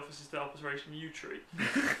 except for the Officers to Help Operation U Tree.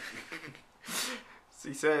 So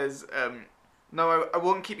he says, "No, I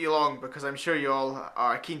won't keep you long because I'm sure you all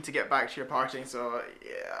are keen to get back to your party. So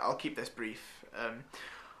yeah, I'll keep this brief.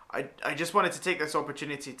 I just wanted to take this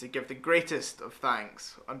opportunity to give the greatest of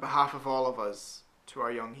thanks on behalf of all of us to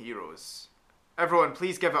our young heroes. Everyone,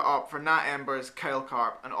 please give it up for Nat Embers, Kyle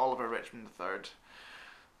Karp, and Oliver Richmond III."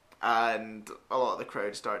 And a lot of the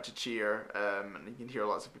crowd start to cheer, and you can hear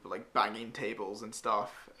lots of people like banging tables and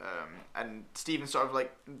stuff. And Stephen sort of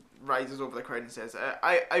like rises over the crowd and says,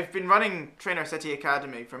 I've been running Trainer City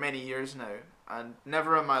Academy for many years now, and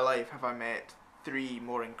never in my life have I met 3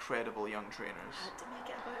 more incredible young trainers. Had to make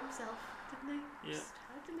it about himself, didn't he? Yeah. Just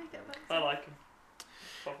had to make it about I himself. like him.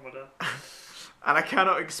 Apart from my dad. And I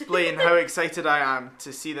cannot explain how excited I am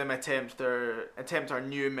to see them attempt our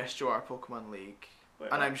new Miss Joar Pokemon League. Wait,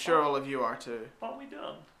 And I'm sure all of you are too. Aren't we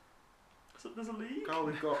done? So there's a league? Oh,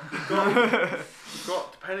 we've got,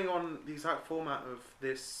 depending on the exact format of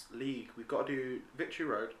this league, we've got to do Victory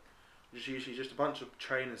Road, which is usually just a bunch of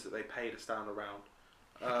trainers that they pay to stand around.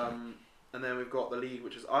 And then we've got the league,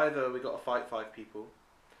 which is either we've got to fight 5 people,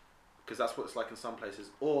 because that's what it's like in some places,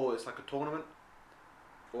 or it's like a tournament,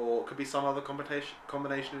 or it could be some other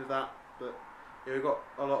combination of that. But yeah, we've got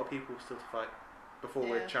a lot of people still to fight before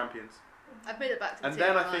we're Yeah. champions. I've made it back to the And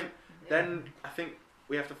then I table think, now. then I think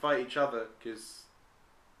we have to fight each other because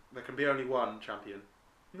there can be only one champion.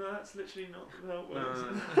 No, that's literally not how it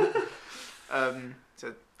No, works.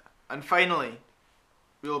 And finally,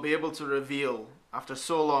 we will be able to reveal, after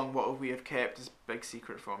so long, what we have kept as big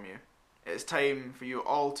secret from you. It is time for you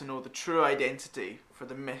all to know the true identity for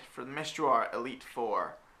the Miss Joar Elite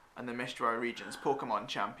Four and the Mistral region's Pokemon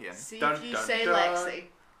champion. See Dun, if you dun, say dun. Lexi.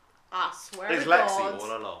 I swear It's to Lexi God.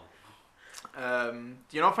 all along.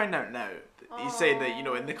 Do you not find out now? He said that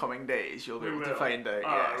in the coming days you'll be We able to will. find out.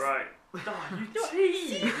 Ah, Yes. right. Oh, you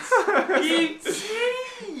tease. You tease.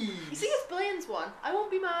 You see if Blaine's one, I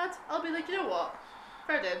won't be mad. I'll be like, you know what?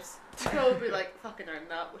 Fair dibs. You'll probably be like, fucking earn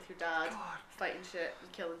that with your dad. God, Fighting shit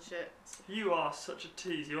and killing shit. you are such a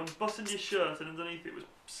tease. You unbuttoned your shirt and underneath it was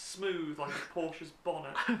smooth like a Porsche's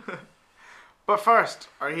bonnet. But first,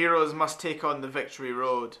 our heroes must take on the Victory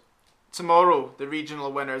Road. Tomorrow, the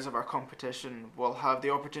regional winners of our competition will have the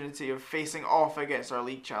opportunity of facing off against our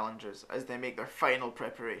league challengers as they make their final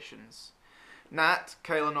preparations. Nat,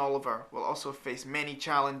 Kyle and Oliver will also face many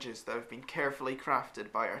challenges that have been carefully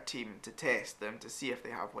crafted by our team to test them to see if they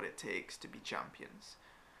have what it takes to be champions.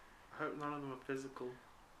 I hope none of them are physical.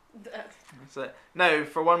 That's it. Now,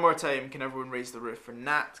 for one more time, can everyone raise the roof for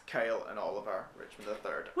Nat, Kyle and Oliver, Richmond the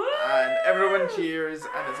Third. Woo! And everyone cheers,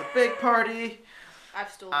 and it's a big party. I've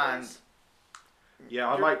stolen And booze. Yeah,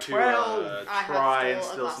 I'd You're like to 12. I try have and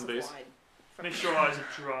stole steal a glass some of booze. wine from Make sure your eyes are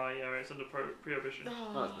dry, yeah, it's under prohibition.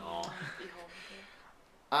 Oh, No, it's not. be home,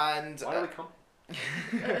 And Why do we come?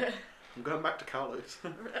 okay. I'm going back to Carlos.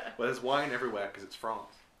 Well, there's wine everywhere because it's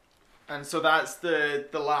France. And so that's the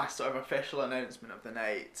last sort of official announcement of the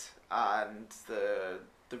night, and the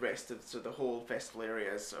rest of the whole festival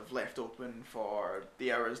area is sort of left open for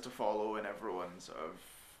the hours to follow, and everyone sort of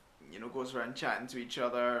goes around chatting to each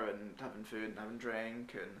other and having food and having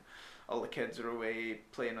drink, and all the kids are away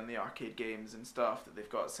playing on the arcade games and stuff that they've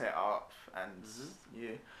got set up, and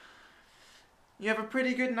you have a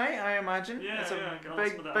pretty good night, I imagine. Yeah, it's yeah, a get on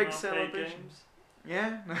big some of that big arcade celebration. games.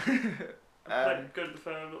 Yeah. Go to the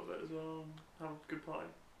fair a little bit as well and have a good party.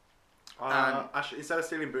 Actually, instead of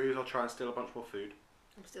stealing booze, I'll try and steal a bunch more food.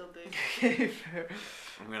 I'm still booze.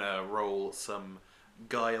 I'm gonna roll some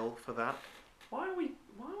guile for that. Why are we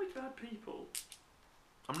bad people?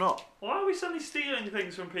 I'm not. Why are we suddenly stealing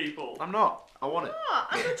things from people? I'm not. I want it. Ah,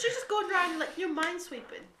 I'm not just going around like you're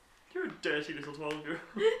minesweeping. You're a dirty little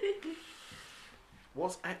 12-year-old.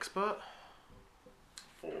 What's expert?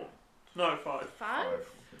 4. No, 5. 5?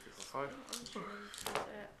 5.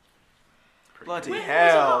 Bloody Wait,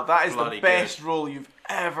 hell, that is Bloody the best roll you've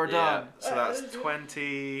ever done. So that's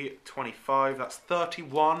 20, 25, that's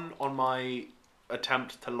 31 on my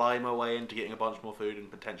attempt to lie my way into getting a bunch more food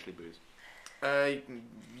and potentially booze.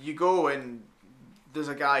 You go and there's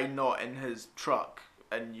a guy not in his truck,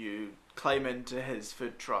 and you climb into his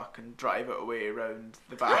food truck and drive it away around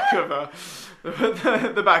the back of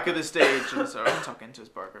the back of the stage and sort of tuck into his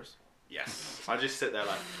burgers. Yes. I just sit there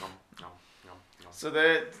like, nom, nom, nom, nom. So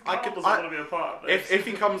the Carl doesn't want to be a part of this. If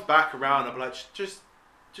he comes back around, I'll be like, just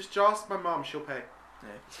ask my mum, she'll pay. Yeah.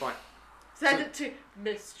 It's fine. Send it to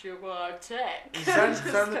Mr. Wartek. Send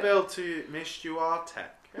the bill to Miss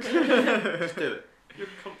Tech. Just do it. You're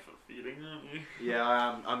comfort feeding, aren't you? Yeah, I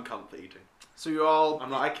am. I'm comfort eating. so you all I'm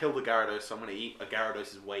like, I killed a Gyarados, so I'm going to eat a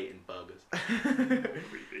Gyarados' weight in burgers.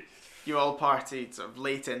 Creepy. you all partied sort of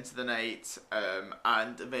late into the night,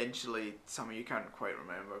 and eventually some of you can't quite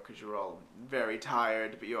remember because you were all very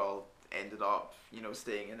tired, but you all ended up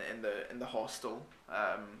staying in the hostel,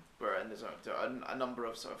 where there's a number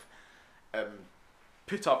of sort of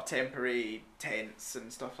put up temporary tents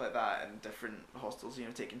and stuff like that in different hostels,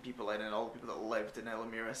 taking people in, and all the people that lived in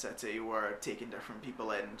Elmira City were taking different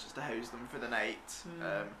people in just to house them for the night.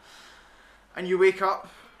 And you wake up,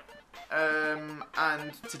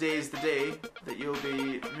 and today is the day that you'll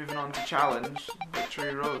be moving on to challenge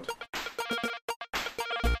Victory Road.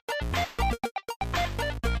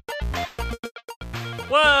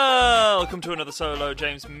 Welcome to another solo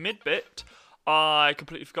James Midbit. I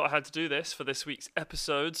completely forgot I had to do this for this week's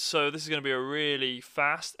episode, so this is going to be a really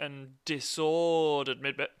fast and disordered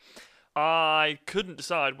midbit. I couldn't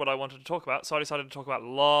decide what I wanted to talk about, so I decided to talk about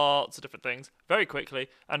lots of different things very quickly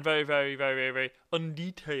and very, very, very, very, very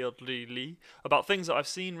undetailedly about things that I've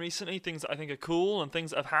seen recently, things that I think are cool, and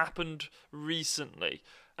things that have happened recently.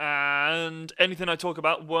 And anything I talk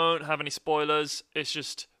about won't have any spoilers. It's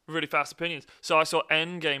just really fast opinions. So I saw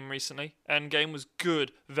Endgame recently. Endgame was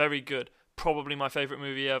good, very good. Probably my favourite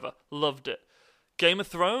movie ever. Loved it. Game of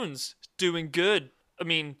Thrones, doing good. I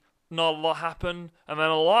mean, not a lot happened, and then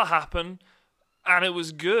a lot happened, and it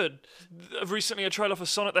was good. Recently, a trailer for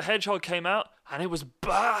Sonic the Hedgehog came out, and it was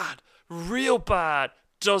bad. Real bad.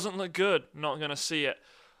 Doesn't look good. Not going to see it.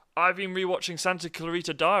 I've been rewatching Santa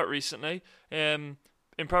Clarita Diet recently, in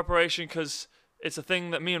preparation, because it's a thing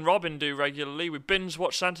that me and Robin do regularly. We binge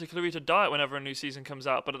watch Santa Clarita Diet whenever a new season comes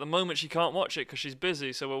out, but at the moment she can't watch it because she's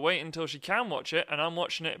busy, so we're waiting until she can watch it, and I'm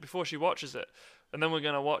watching it before she watches it, and then we're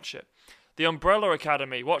going to watch it. The Umbrella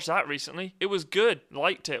Academy. Watched that recently. It was good.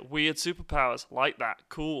 Liked it. Weird superpowers. Like that.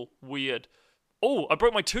 Cool. Weird. Oh, I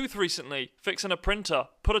broke my tooth recently. Fixing a printer.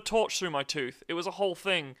 Put a torch through my tooth. It was a whole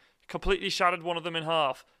thing. Completely shattered one of them in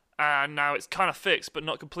half. And now it's kind of fixed, but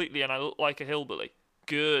not completely, and I look like a hillbilly.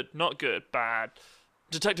 Good. Not good. Bad.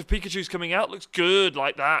 Detective Pikachu's coming out. Looks good.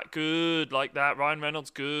 Like that. Good. Like that. Ryan Reynolds.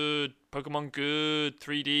 Good. Pokemon. Good.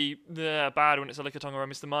 3D. Bad when it's a Lickitung or a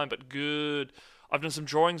Mr. Mime, but good. I've done some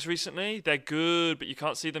drawings recently. They're good, but you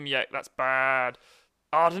can't see them yet. That's bad.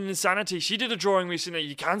 Art and Insanity. She did a drawing recently.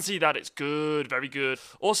 You can see that. It's good. Very good.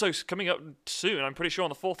 Also, coming up soon, I'm pretty sure on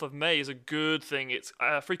the 4th of May is a good thing. It's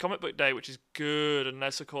Free Comic Book Day, which is good.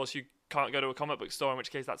 Unless, of course, you can't go to a comic book store, in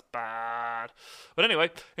which case that's bad. But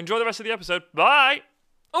anyway, enjoy the rest of the episode. Bye!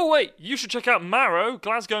 Oh wait, you should check out Marrow,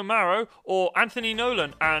 Glasgow Marrow, or Anthony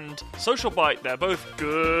Nolan and Social Bite. They're both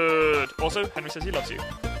good. Also, Henry says he loves you.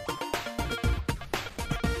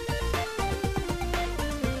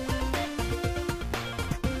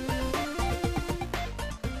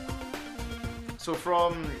 So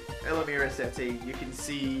from Illamira City, you can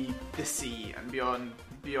see the sea, and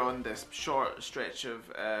beyond this short stretch of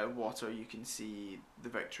water, you can see the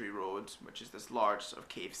Victory Road, which is this large sort of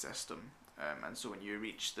cave system. And so when you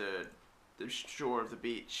reach the shore of the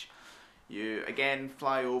beach, you again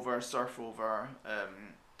fly over, surf over,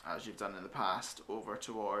 as you've done in the past, over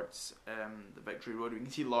towards the Victory Road. We can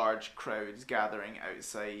see large crowds gathering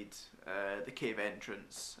outside the cave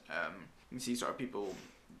entrance. You can see sort of people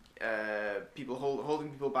holding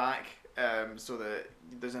people back, so that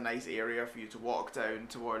there's a nice area for you to walk down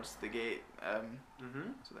towards the gate,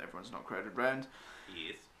 so that everyone's not crowded round.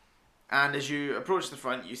 Yes. And as you approach the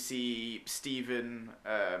front, you see Stephen,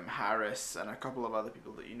 Harris, and a couple of other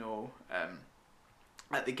people that you know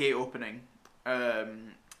at the gate opening,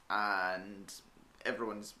 and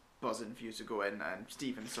everyone's buzzing for you to go in. And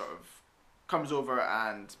Stephen sort of comes over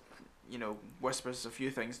and, you know, whispers a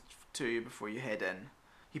few things to you before you head in.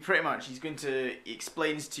 He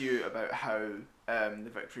explains to you about how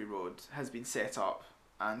the Victory Road has been set up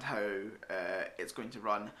and how it's going to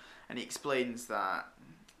run, and he explains that.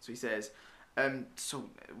 So he says, so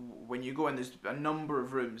when you go in, there's a number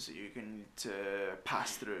of rooms that you can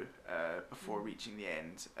pass through before reaching the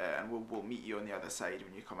end, and we'll meet you on the other side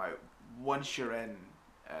when you come out. Once you're in,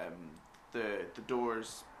 the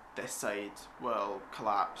doors this side will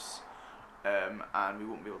collapse, and we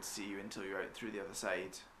won't be able to see you until you're out through the other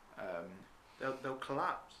side. They'll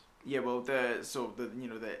collapse. Yeah, well, this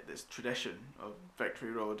tradition of Victory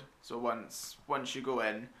Road. So once you go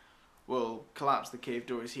in, we'll collapse the cave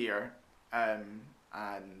doors here, and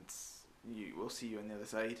we'll see you on the other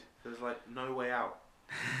side. There's like no way out.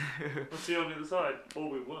 We'll see you on the other side, or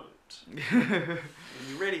we won't.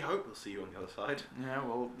 You really hope we'll see you on the other side. Yeah,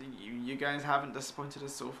 well, you guys haven't disappointed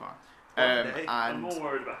us so far. One day. I'm more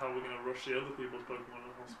worried about how we're going to rush the other people's Pokemon in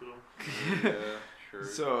the hospital. Yeah, sure.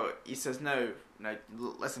 So he says, now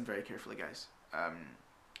listen very carefully, guys.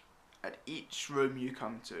 At each room you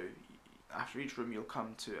come to, after each room you'll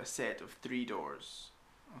come to a set of 3 doors.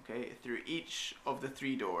 Okay, through each of the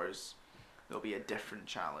 3 doors there'll be a different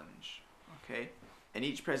challenge. Okay, in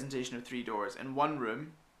each presentation of 3 doors, in one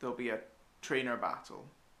room there'll be a trainer battle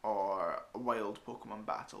or a wild Pokemon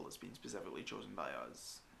battle that's been specifically chosen by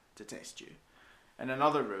us to test you. In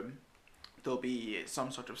another room there'll be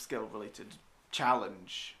some sort of skill related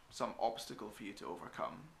challenge, some obstacle for you to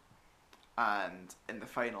overcome. And in the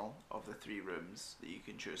final of the 3 rooms that you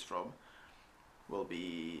can choose from will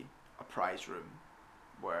be a prize room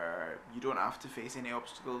where you don't have to face any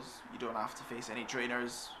obstacles, you don't have to face any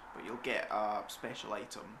trainers, but you'll get a special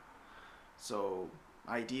item. So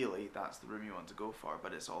ideally that's the room you want to go for,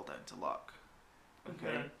 but it's all down to luck.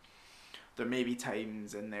 Okay. There may be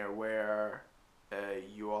times in there where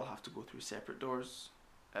you all have to go through separate doors,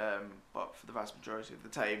 but for the vast majority of the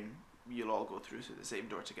time you'll all go through the same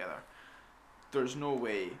door together. There's no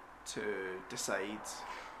way to decide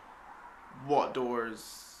what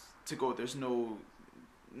doors to go. There's no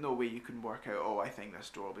way you can work out, oh, I think this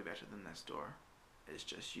door will be better than this door. It's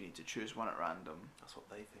just you need to choose one at random. That's what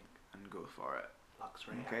they think. And go for it.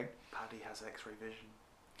 Luxray. Okay. Paddy has X-ray vision.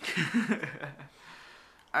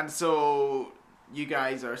 And so you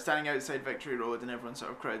guys are standing outside Victory Road, and everyone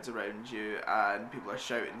sort of crowds around you, and people are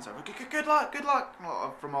shouting sort of good luck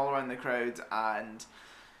from all around the crowd. And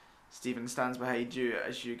Stephen stands behind you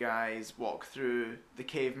as you guys walk through the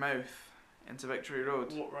cave mouth into Victory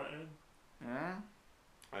Road. Walk right in. Yeah?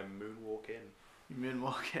 I moonwalk in. You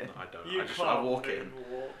moonwalk in. No, I don't. You I walk in.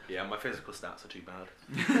 Walk. Yeah, my physical stats are too bad.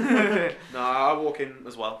 No, I walk in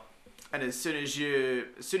as well. And as soon as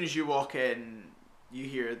you walk in, you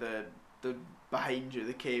hear the the behind you,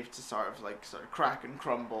 the cave, to sort of crack and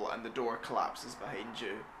crumble, and the door collapses behind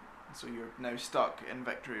you. So you're now stuck in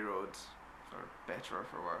Victory Road, for better or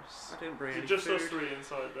for worse. I didn't bring Is any it just food. us three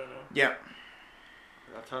inside there now? Yeah.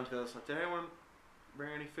 I turned to the other side. Did anyone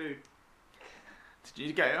bring any food? Did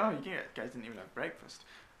you get? Oh, you guys didn't even have breakfast.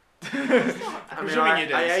 I mean, Presuming you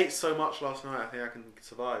did. I ate so much last night. I think I can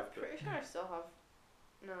survive. But Pretty sure I still have.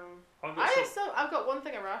 No. I've got I've got one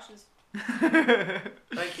thing of rations.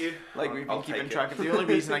 thank you. Like we've been I'll keeping take track it. of. The only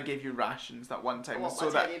reason I gave you rations that one I time was want so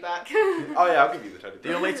my that teddy back. Oh yeah, I'll give you the teddy.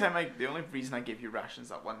 the only reason I gave you rations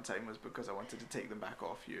that one time was because I wanted to take them back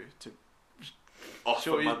off you to Off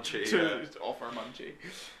show the you munchie. to offer Munchie.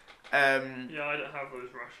 Yeah, I don't have those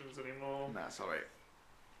rations anymore. That's alright.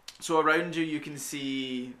 So around you can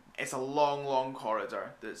see it's a long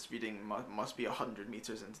corridor that's reading must be 100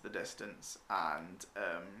 meters into the distance, and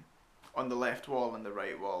on the left wall and the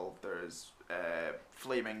right wall there's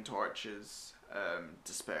flaming torches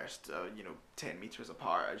dispersed 10 meters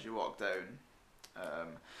apart as you walk down,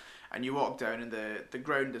 and you walk down and the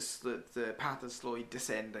ground is the path is slowly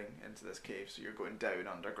descending into this cave, so you're going down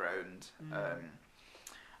underground.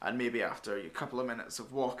 And maybe after a couple of minutes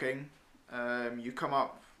of walking, you come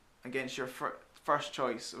up against your first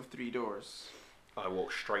choice of 3 doors. I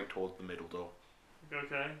walk straight towards the middle door.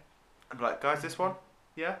 Okay. I'm like, guys, this one?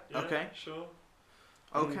 Yeah. Yeah, Okay. Sure.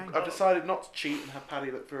 Okay. I've decided not to cheat and have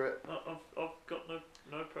Paddy look through it. I've got no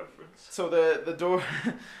preference. So the door,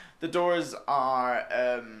 the doors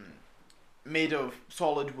are made of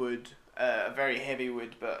solid wood, very heavy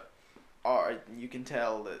wood, but you can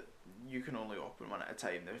tell that you can only open one at a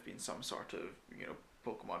time. There's been some sort of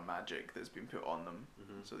Pokemon magic that's been put on them,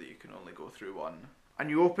 so that you can only go through one. And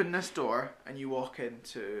you open this door and you walk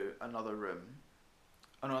into another room,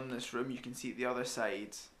 and on this room you can see at the other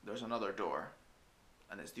side there's another door,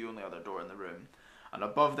 and it's the only other door in the room. And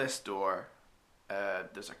above this door,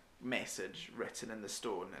 there's a message written in the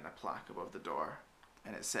stone in a plaque above the door,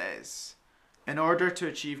 and it says, "In order to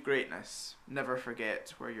achieve greatness, never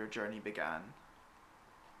forget where your journey began."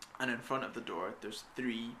 And in front of the door there's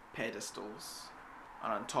 3 pedestals,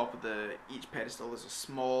 and on top of each pedestal is a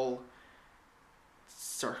small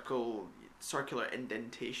circular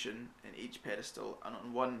indentation in each pedestal, and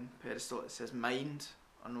on one pedestal it says mind,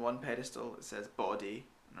 on one pedestal it says body,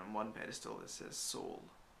 and on one pedestal it says soul.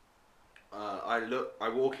 I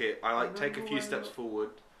walk it, I take a few steps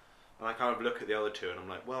forward, and I kind of look at the other 2, and I'm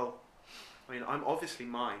like, well, I mean, I'm obviously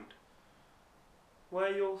mind.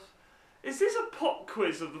 Where you're... Is this a pop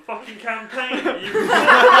quiz of the fucking campaign?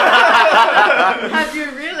 Have you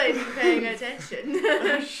really been paying attention?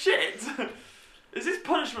 Shit! Is this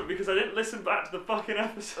punishment because I didn't listen back to the fucking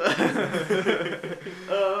episode?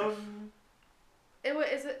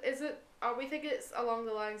 Is it? Are we thinking it's along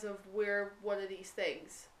the lines of we're one of these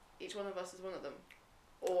things? Each one of us is one of them,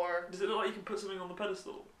 or Does it look like you can put something on the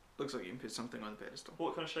pedestal? Looks like you can put something on the pedestal.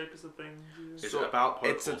 What kind of shape is the thing? Is it about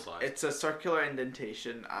Pokeball size? It's a circular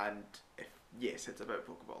indentation, and yes, it's about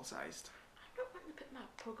Pokeball sized. I don't want to put my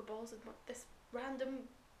Pokeballs in this random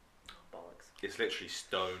bollocks. It's literally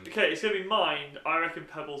stone. Okay, it's gonna be mind. I reckon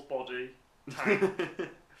Pebble's body, tank, and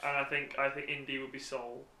I think Indy would be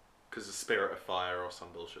soul. Because the spirit of fire or some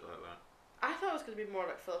bullshit like that. I thought it was going to be more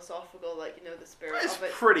like philosophical, like the spirit It's of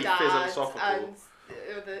it. pretty dad philosophical. And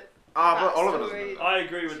the But Oliver backstory. doesn't know I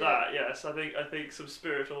agree with Shit. that. Yes, I think some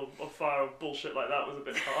spirit or fire or bullshit like that was a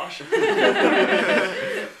bit harsh.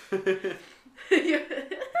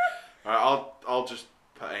 Alright, I'll just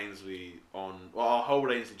put Ainsley on. Well, I'll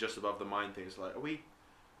hold Ainsley just above the mind thing. It's like, are we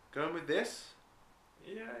going with this?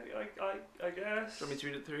 Yeah, I guess. Do you want me to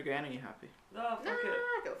read it through again? Are you happy? No, fuck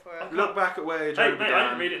it. Go for it. Look back at where your Hey, journey mate, I began.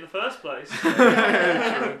 didn't read it in the first place.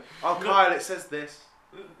 Oh, Kyle, it says this.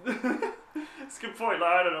 It's a good point. Like,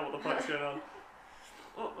 I don't know what the fuck's going on.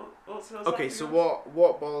 What's Okay, so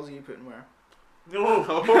what balls are you putting where? No.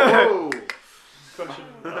 Oh. Question.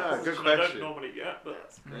 Good I don't question. normally get,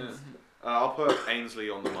 but Yeah. I'll put Ainsley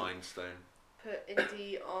on the Mind Stone. Put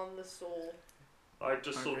Indy on the soul. I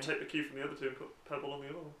just sort of Okay. take the cue from the other two and put Pebble on the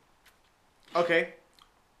other one. Okay.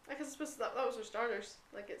 I guess it's that was our starters.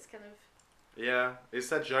 Like it's kind of. Yeah, it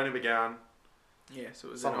said journey began. Yeah, so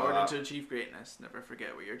it was Something in like order that. to achieve greatness, never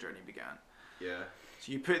forget where your journey began. Yeah.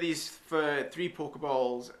 So you put these 3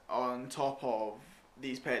 Pokeballs on top of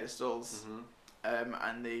these pedestals,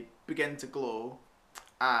 and they begin to glow,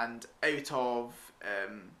 and out of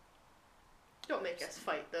Don't make us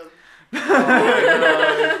fight them.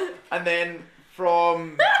 and then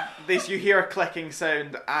from this you hear a clicking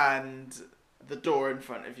sound, and the door in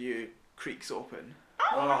front of you creaks open.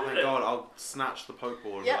 Oh my really? god, I'll snatch the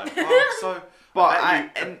Pokeball and Yep. be like, oh, so. But Bet you-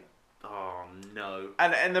 and Oh no.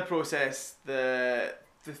 And in the process, the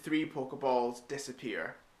 3 Pokeballs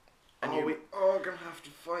disappear. And we are gonna have to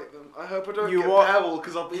fight them. I hope I don't You get walk- Pebble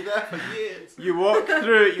because I'll be there for years. you walk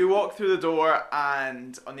through the door,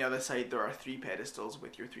 and on the other side there are 3 pedestals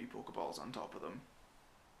with your 3 Pokeballs on top of them.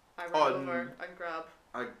 I run On- over and grab.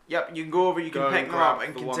 Yep, you can go over, you Go can pick and them up grab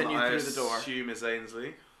and the one continue that I through the door. assume is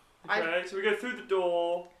Ainsley. Okay, so we go through the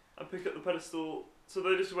door and pick up the pedestal. So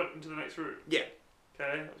they just went into the next room. Yeah.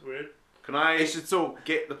 Okay, that was weird. Can I It's just so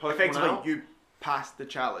get the Pokemon effectively out? you passed the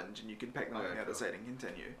challenge and you can pick them up Okay, on the other cool. side and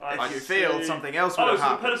continue. I If you see. failed, something else would Oh, have so the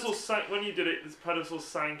happened. pedestal sank when you did it. The pedestal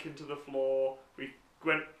sank into the floor. We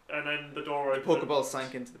went, and then the door The opened. Pokeballs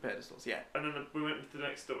sank into the pedestals. Yeah. And then we went into the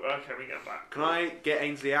next door. Okay, we get back. Can I get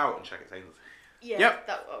Ainsley out and check it's Ainsley? Yeah. Yep.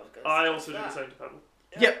 That I was gonna I suggest also did the that. same to Pebble.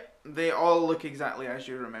 Yep. They all look exactly as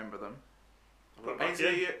you remember them. Put it back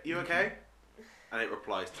Ainsley, in. you okay? And it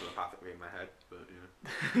replies telepathically in my head, but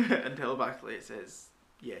you know. Until backly it says,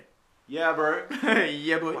 yeah. Yeah, bro.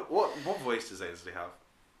 Yeah, boy. What voice does Ainsley have?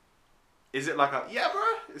 Is it like a yeah, bro?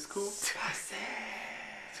 It's cool.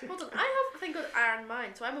 Hold on, I have a thing called Iron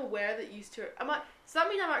Mind, so I'm aware that used to. Does that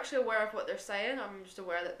mean I'm actually aware of what they're saying? I'm just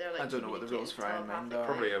aware that they're like. I don't know what the rules for Iron Mind are.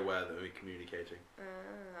 Probably aware that we're communicating.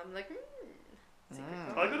 I'm like.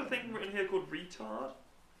 Mm. I got a thing written here called retard.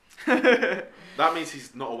 That means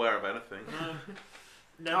he's not aware of anything.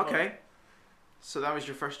 No. Never. Okay. So that was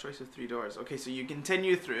your first choice of 3 doors. Okay, so you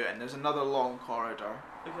continue through it, and there's another long corridor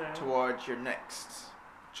Okay. towards your next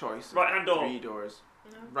choice of Right-hand door. 3 doors.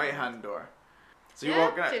 No. Right hand door. So you Yeah,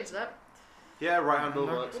 walk in. change that. Yeah, right hand door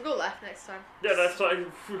works. We'll go left next time. Yeah, that's like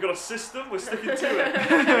if we've got a system. We're sticking to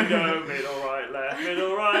it. We go middle, right, left,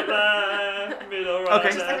 middle, right, left, middle, right, Okay.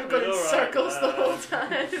 left, Just like we're going in middle, right, circles the whole left.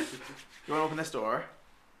 time. You want to open this door?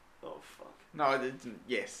 Oh fuck. No,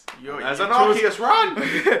 yes. There's you an chose- Arceus,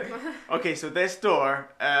 run! Okay, so this door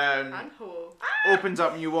And ho. opens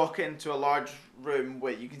up and you walk into a large room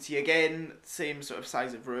where you can see again, same sort of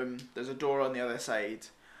size of room. There's a door on the other side.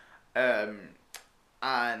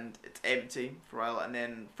 And it's empty for a while, and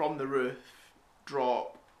then from the roof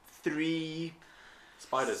drop 3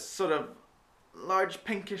 Spiders. sort of large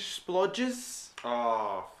pinkish splodges.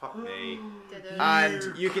 Oh, fuck me.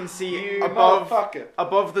 And you can see You above motherfucker.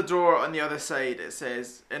 above the door on the other side it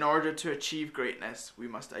says, in order to achieve greatness we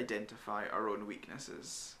must identify our own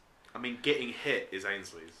weaknesses. I mean, getting hit is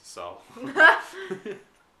Ainsley's, so.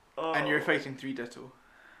 Oh. And you're fighting 3 Ditto.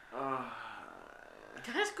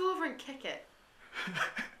 Can I just go over and kick it?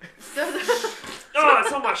 Oh,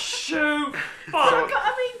 it's on my shoe. Fuck.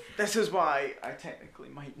 I mean, This is why I technically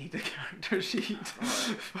might need a character sheet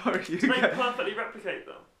for you Do they guys. perfectly replicate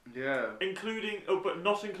them, Yeah. including but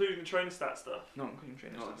not including the train stat stuff? Not including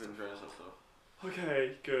trainers. Not and stuff. even stuff.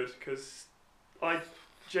 Okay, good, because I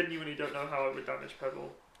genuinely don't know how I would damage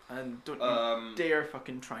Pebble. And don't you dare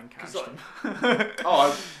fucking try and catch 'Cause them.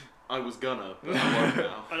 Oh, I was gonna, but I won't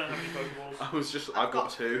now. I don't have any Pokeballs. I was just, I've got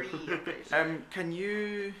 2. 3, I'm pretty sure. Can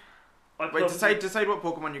you I wait? purposely- Decide what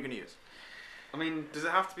Pokemon you're gonna use. I mean, does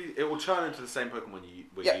it have to be? It will turn into the same Pokemon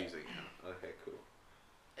we're Yeah. using. Okay, cool.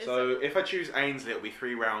 Is So if I choose Ainsley, it'll be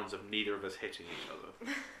 3 rounds of neither of us hitting each other,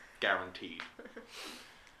 guaranteed.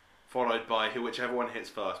 Followed by whichever one hits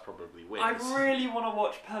first probably wins. I really want to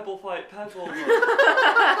watch Pebble fight Pebble.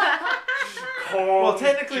 Well,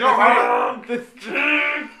 technically, Honk! the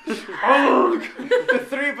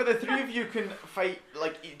 3 of you can fight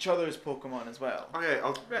like each other's Pokemon as well. Okay,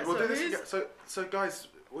 Right, we'll so do this. who's- Again. So guys,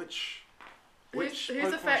 which who's Pokemon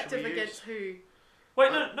should effective we against use? who?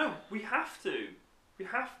 Wait, no, we have to.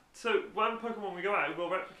 So when Pokemon we go out, we'll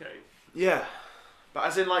replicate. Yeah, but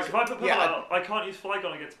as in like So if I put Pebble yeah, out, I can't use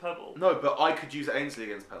Flygon against Pebble. no, but I could use Ainsley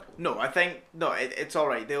against Pebble. No, I think it's all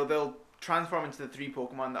right. They'll transform into the 3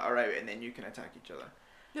 Pokemon that are out, and then you can attack each other.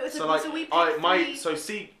 No, So like, we pick so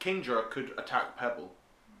see, Kingdra could attack Pebble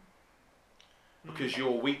because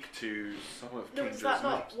you're weak to some of No, Kingdra's does that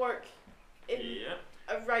not moves. work in Yeah.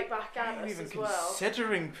 right back at I'm us even as well?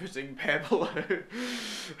 considering putting Pebble out. I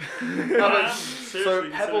am So seriously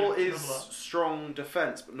Pebble considering is Pebble. strong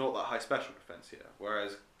defense, but not that high special defense here.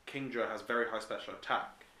 Whereas Kingdra has very high special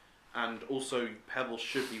attack, and also Pebble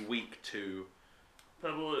should be weak to.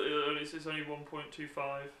 Pebble, it's only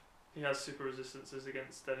 1.25. He has super resistances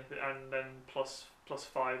against anything, and then plus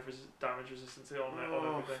 5 damage resistance on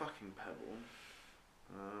everything. Fucking Pebble.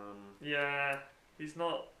 Yeah, he's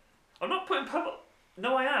not. I'm not putting Pebble.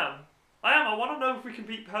 No, I am. I want to know if we can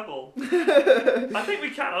beat Pebble. I think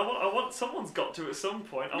we can. I want. Someone's got to at some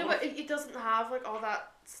point. No, but it doesn't have like all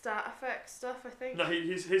that stat effect stuff. I think. No,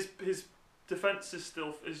 his defense is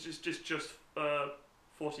still just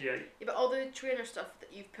 48. Yeah, but all the trainer stuff that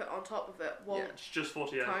you've put on top of it won't It's just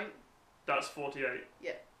 48. count. That's 48.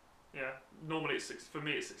 Yeah. Yeah. Normally it's for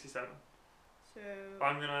me it's 67. So.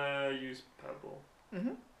 I'm gonna use Pebble.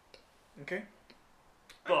 Okay.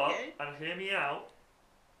 But Okay. and hear me out.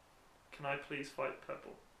 Can I please fight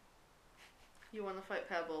Pebble? You want to fight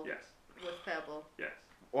Pebble? Yes. With Pebble. Yes.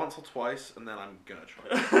 Once or twice, and then I'm gonna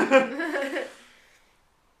try.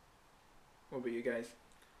 What about you guys?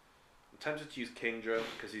 I'm tempted to use Kingdra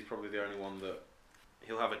because he's probably the only one that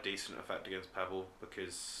he'll have a decent effect against Pebble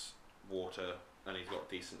because water, and he's got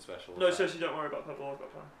decent special. No, effect. seriously, don't worry about Pebble. I've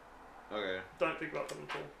got time. Okay. Don't think about Pebble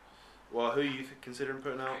at all. Well, who are you considering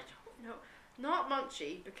putting out? No, not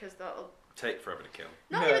Munchie because that'll. Take forever to kill.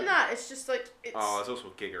 Not No. even that. It's just like it's. Oh, there's also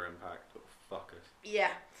a Giga Impact. Little fuckers.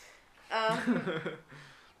 Yeah.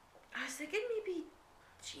 I was thinking maybe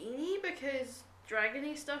Genie because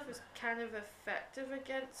dragony stuff is kind of effective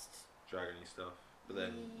against. Dragony stuff. But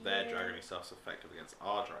then their Yeah. dragony stuff's effective against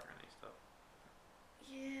our dragony stuff.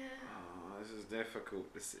 Yeah. Oh, this is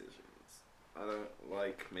difficult decisions. I don't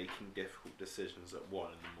like making difficult decisions at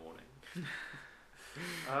 1 in the morning.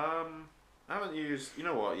 I haven't used. You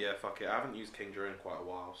know what? Yeah, fuck it. I haven't used Kingdra in quite a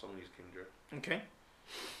while, so I'm gonna use Kingdra. Okay.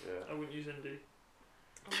 Yeah. I wouldn't use Indy.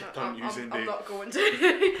 Don't use I'm Indy. not going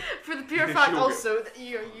to. For the pure fact She'll also that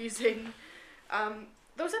you're using.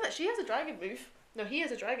 There was that she has a dragon move. No, he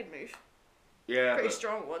has a dragon move. Yeah. Pretty But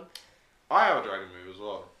strong one. I have a dragon move as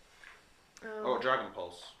well. I Um, got Dragon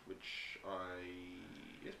Pulse, which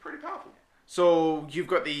is pretty powerful. So you've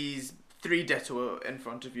got these 3 Ditto in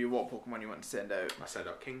front of you. What Pokemon you want to send out? I send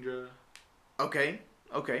out Kingdra. Okay.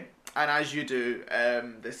 And as you do,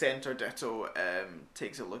 the center Ditto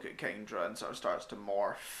takes a look at Kingdra and sort of starts to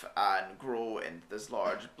morph and grow into this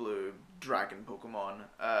large blue dragon Pokemon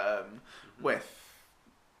with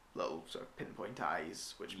little sort of pinpoint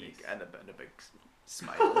eyes, which make Yes. and a big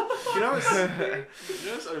smile. You know,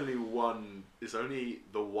 it's only one. It's only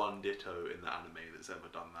the one Ditto in the anime that's ever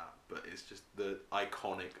done that, but it's just the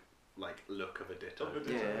iconic look of a Ditto. Of a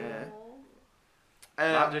Ditto. Yeah.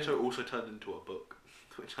 That Ditto also turned into a book,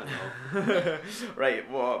 which I love. Right.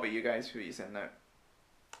 What about you guys? Who are you sending out?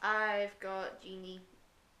 I've got Genie.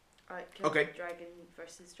 Okay. Dragon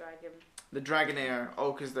versus dragon. The Dragonair.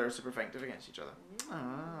 Oh, because they're super effective against each other.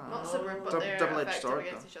 Not super, but they're Double-edged effective sword,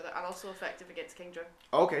 against though. each other and also effective against Kingdra.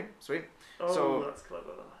 Okay, sweet. Oh, So- that's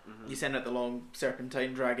clever. Mhm. You send out the long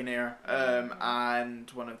serpentine Dragonair, and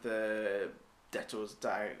one of the Dittos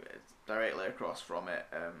directly across from it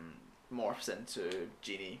morphs into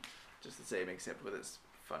Genie, just the same except with its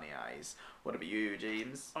funny eyes. What about you,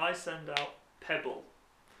 James? I send out Pebble.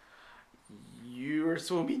 You are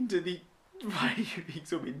so mean to the. Why are you being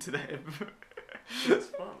so mean to them? It's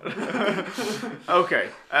fun. Okay.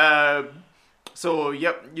 So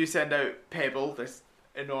yep, you send out Pebble, this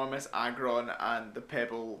enormous Aggron, and the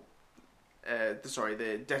Pebble.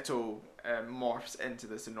 The Ditto morphs into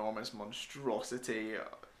this enormous monstrosity,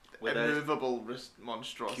 With a immovable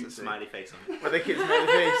monstrosity. cute smiley face on it. With a cute smiley I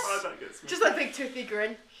face. don't get smart. Just that big toothy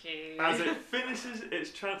grin. As it finishes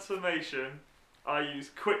its transformation, I use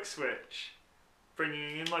Quick Switch,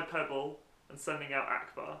 bringing in my Pebble and sending out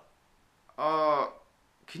Akbar.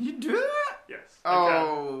 Can you do that? Yes, I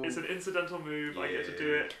Oh. can. It's an incidental move. I get to do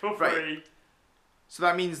Yeah. it for Right. free. So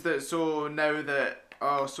that means that. So now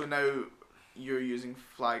now you're using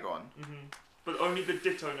Flygon. But only the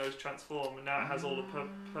Ditto knows transform, and now it has all the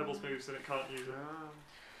Pebble's moves and it can't use it.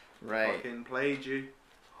 Right. Fucking played you.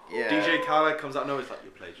 Yeah. DJ Khaled comes out. No, it's like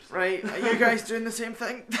you played yourself. Right. Are you guys doing the same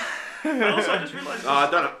thing? And also, I just realised No, I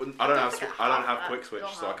don't have quick switch,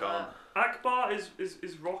 Don't so I have can't. Akbar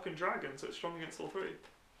is Rock and Dragon, so it's strong against all 3.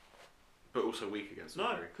 But also weak against all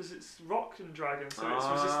No, 3. because it's Rock and Dragon, so it's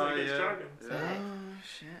resistant against yeah. Dragon. Yeah. Oh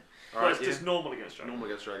shit. Well, Alright, it's just normal against Dragon. normal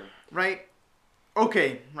against dragon. Right.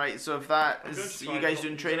 Okay. Right. So if that I'm going is to try you guys not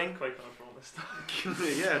doing use training. Earthquake on everyone this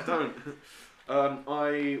time. Yeah, don't.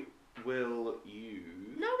 I will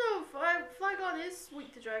use. No, Flygon is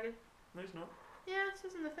weak to dragon. No, it's not. Yeah, it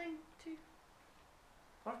says in the thing too.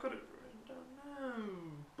 I've got it written down. No.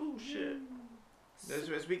 Bullshit.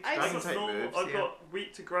 It's weak I- I've dragon got, type normal, moves. I've Yeah. got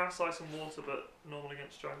weak to grass, ice, and water, but normal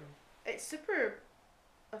against dragon. It's super.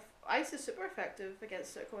 Ice is super effective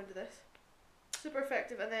against it according to this. Super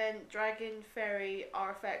effective, and then dragon, fairy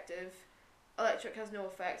are effective. Electric has no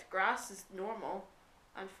effect. Grass is normal,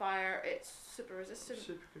 and fire it's super resistant.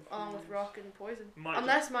 Super confused. Along with rock and poison. Might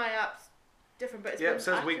Unless my app's different, but it's Yeah, been it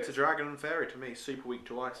says weak accurate. to dragon and fairy to me. Super weak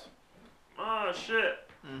to ice. Ah, shit.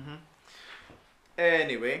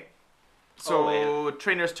 Anyway. So Oh,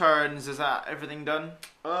 trainer's turns. Is that everything done?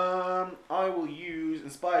 I will use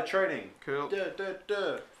inspired training. Cool.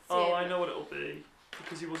 Oh, Same. I know what it'll be.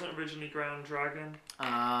 Because he wasn't originally ground dragon.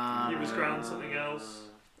 Ah. He was ground something else.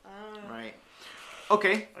 Ah. Right.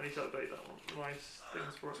 Okay. I need to update that one. Nice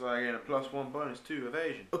things for it. So I get a +1 bonus to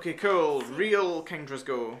evasion. Okay, cool. Real Kingdras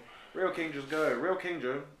go. Real Kingdra go. Real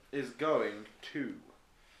Kingdra is going to.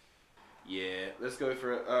 Yeah, let's go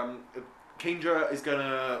for it. Kingdra is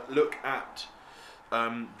gonna look at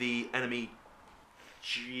the enemy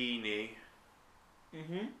genie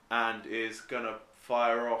and is gonna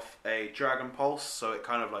fire off a dragon pulse. So it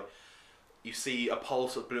kind of like you see a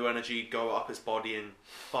pulse of blue energy go up its body and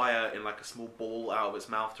fire in like a small ball out of its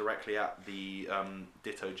mouth directly at the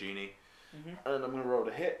Ditto genie. And I'm gonna roll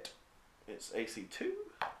to hit. It's AC 2.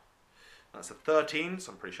 That's a 13,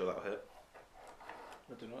 so I'm pretty sure that'll hit.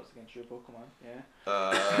 I don't know, it's against your Pokemon. Yeah.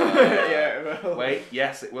 Yeah. well. Wait,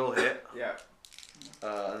 yes, it will hit. Yeah.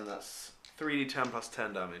 And that's 3d10 plus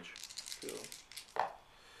 10 damage. Cool.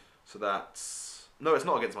 So that's... No, it's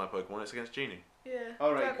not against my Pokemon, it's against Genie. Yeah.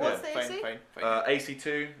 Alright, What's good. the AC? Fine. AC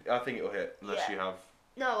 2, I think it'll hit, unless Yeah. you have...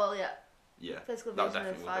 No, well, yeah. Yeah. Physical That evasion of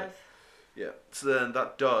definitely will hit. 5. Yeah. So then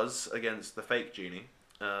that does against the fake Genie.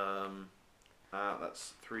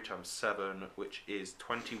 That's 3 times 7, which is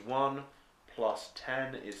 21, plus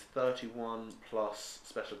 10 is 31, plus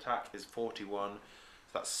special attack is 41. So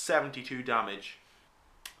that's 72 damage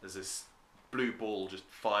as this blue ball just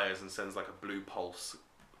fires and sends like a blue pulse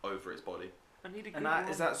over its body. I need a good And one.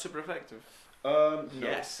 is that super effective?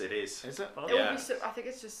 Yes, it is. Is it? Oh, It will Yeah. be I think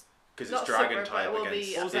it's just Because not it's dragon super, type but it will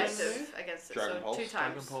be against... What was it? effective against it. Dragon So Pulse? 2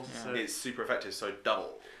 Dragon times. Pulse. Yeah. So It's super effective, so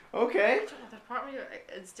double. Okay. There's part of me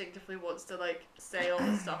that instinctively wants to like say all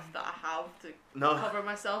the stuff that I have to No. cover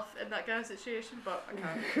myself in that kind of situation, but I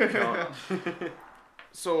can't. Can't.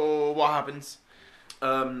 So what happens?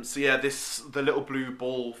 So yeah, the little blue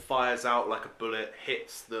ball fires out like a bullet,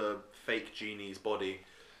 hits the fake genie's body,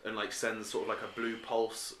 and like sends sort of like a blue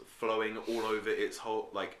pulse flowing all over its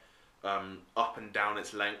whole up and down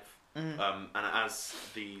its length. And as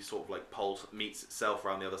the sort of like pulse meets itself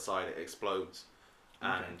around the other side, it explodes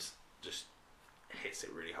and just hits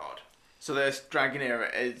it really hard. So this Dragonair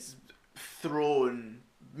is thrown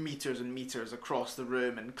meters and meters across the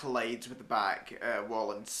room and collides with the back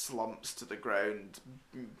wall and slumps to the ground,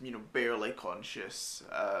 barely conscious.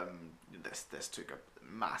 This took a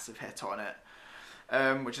massive hit on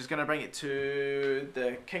it, which is going to bring it to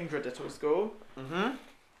the Kingdra Ditto's go.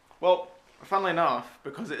 Well, funnily enough,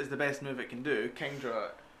 because it is the best move it can do, Kingdra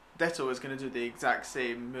Ditto is going to do the exact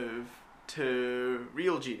same move to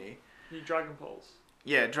Real Genie. you Dragon Pulse.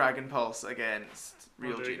 Yeah, Dragon Pulse against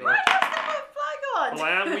Real there you Genie. go. Flag on! Well,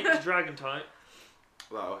 I am weak to Dragon type.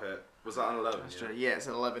 That'll hit. Was that an 11? That's right. Yeah, it's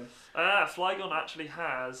an 11. Flygon actually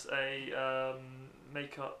has a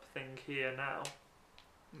makeup thing here now.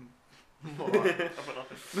 I've got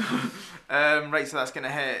nothing. Right, so that's going to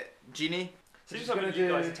hit Genie. Seems She's like when gonna you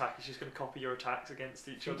guys do- attack, it's just going to copy your attacks against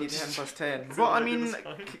each other. D10 plus 10. It's Well, I all mean, good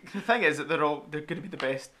as the thing is that they're going to be the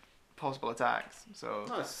best possible attacks. So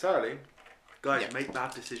Not necessarily. Guys, Yeah. make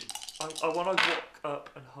bad decisions. I want to walk up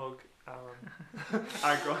and hug Aaron.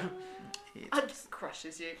 Agron. And just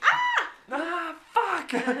crushes you. Ah, fuck!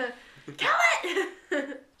 Kill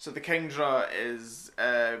it! So the Kingdra is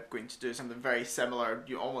going to do something very similar,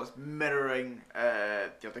 almost mirroring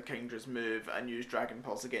the other Kingdra's move, and use Dragon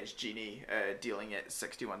Pulse against Genie, dealing it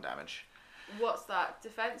 61 damage. What's that?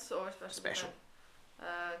 Defense or special? Special.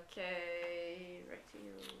 defense? Okay, righty.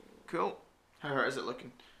 Cool. How hurt is it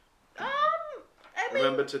looking? I mean,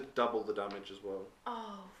 Remember to double the damage as well.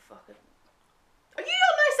 oh fuck it. Are you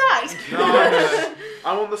on my side? No,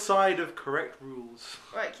 I'm on the side of correct rules.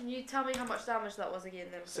 Right, can you tell me how much damage that was again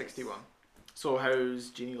then? Please? 61. So how's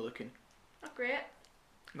Genie looking? Not great.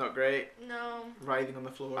 Not great. No. Writhing on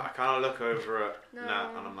the floor. I kind of look over at No. Nat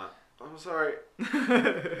and I'm like, I'm sorry.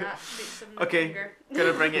 That speaks of no Okay. anger.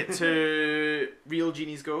 Gonna bring it to Real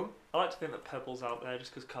Genie's go. I like to think that Pebble's out there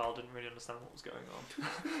just because Carl didn't really understand what was going on.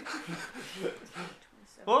 27,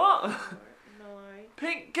 What? 9.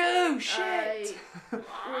 Pink goo! Shit! I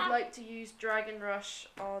would like to use Dragon Rush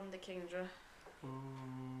on the Kingdra.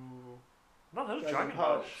 Ooh. I've not heard of Dragon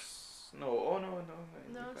Rush. No, oh no.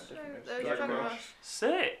 No, Different sure. moves. There's Dragon Dragon Rush. Rush.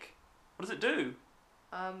 Sick! What does it do?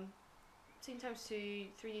 10 times 2,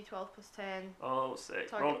 3d12 plus 10. Oh, sick.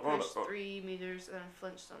 Target Roll push it, roll it. 3 meters and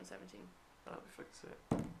flinched on 17. That'd be fucking sick.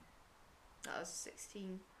 That was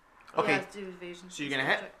 16. Okay. Yeah, it's do evasion. So you're gonna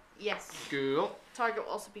hit? Yes. Cool. Target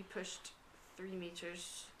will also be pushed 3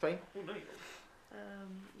 meters. Fine. Oh, no, you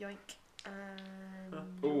don't. Yoink. And.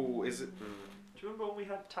 Oh, is it? Do you remember when we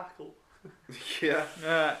had tackle? Yeah.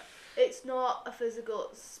 It's not a physical,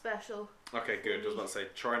 it's special. Okay, good. I was about to say,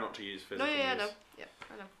 try not to use physical No, yeah, I know. moves. Yeah,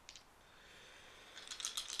 I know.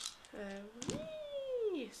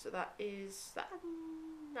 So that is that.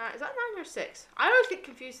 9. Is that a 9 or 6? I always get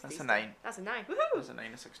confused. That's these a days. 9. That's a 9. Woohoo! That's a 9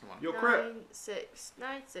 and 6 and 1. Your crit.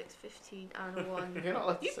 9, 6, 15, and a 1. You're not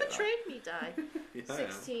allowed to You say that. betrayed me, Die. Yeah.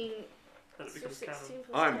 16. Then it So becomes 16 canon.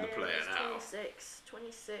 plus I'm 10 the player is now. 26.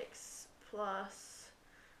 26 plus.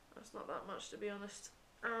 That's not that much, to be honest.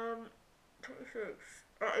 26.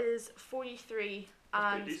 That is 43. That's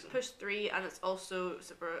And pretty decent. push 3, and it's also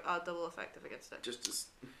super double effective against it. Just as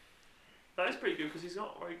That is pretty good because he's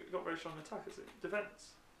got very strong attack, is it?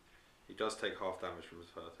 Defense. he does take half damage from his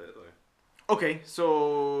first hit though. Okay,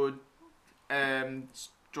 so do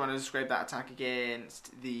you want to describe that attack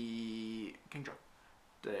against the Kingdra?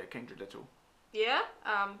 The Kingdra Ditto. Yeah.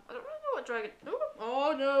 I don't really know what dragon.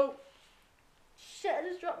 Oh no! Shit! I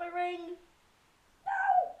just dropped my ring.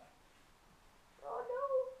 No! Oh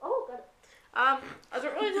no! Oh god. I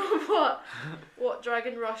don't really know what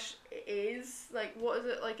Dragon Rush is. Like, what is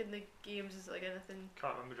it like in the games? Is it like anything?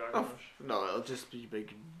 Can't remember Dragon Oh. Rush. No, it'll just be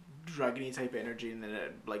big dragony type energy, and then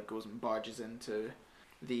it like goes and barges into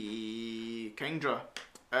the Kingdra.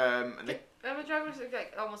 And the, Remember Dragon Rush is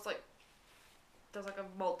like almost like does like a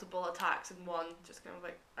multiple attacks in one. Just kind of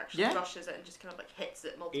like actually Yeah. rushes it and just kind of like hits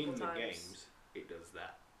it multiple In the times. games, it does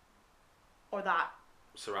that. Or that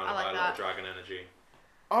Surrounded I like by a lot of that. dragon energy.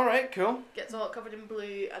 all right, cool. gets all covered in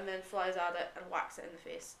blue and then flies at it and whacks it in the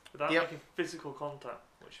face. Without Yep. making physical contact,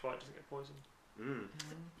 which is why it doesn't get poisoned. Mm.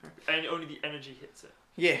 And only the energy hits it.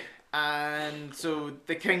 Yeah, and so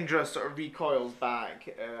the Kingdra sort of recoils back,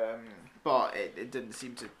 but it didn't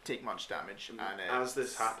seem to take much damage. And As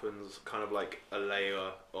this happens, kind of like a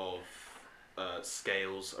layer of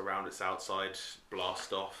scales around its outside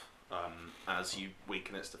blast off as you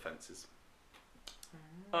weaken its defenses.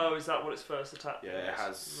 Oh, is that what its first attack Yeah, it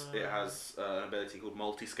was? has an ability called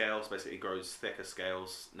multi-scales. Basically, it grows thicker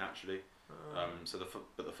scales naturally. So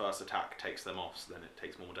but the first attack takes them off, so then it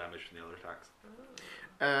takes more damage from the other attacks.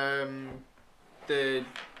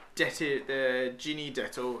 The Genie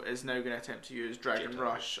Ditto is now going to attempt to use Dragon Ditto.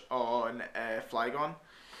 Rush on Flygon,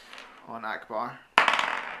 on Akbar,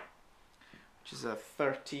 which is a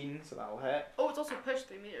 13, so that'll hit. Oh, it's also pushed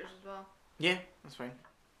 3 meters as well. Yeah, that's fine.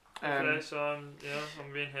 Okay, so I'm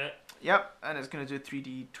being hit. Yep, and it's going to do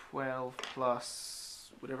 3d12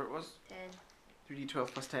 plus whatever it was. 10. 3d12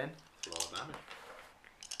 plus 10. It's a lot of damage.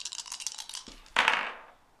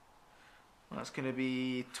 Well, that's going to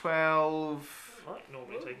be 12, Like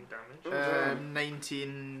normally taking damage.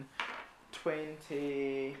 19,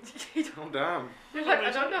 20. Oh damn! You're like,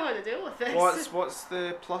 I don't know how to deal with this. What's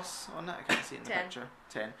the plus on that? I can't see it in the 10. picture.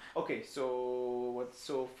 10. Okay, so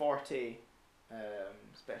 40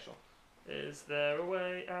 special. Is there a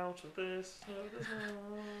way out of this? No, there's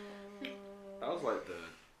not. That was like the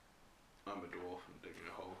I'm a dwarf and digging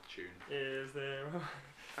a hole tune. Is there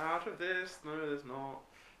a Out of this, no, there's not.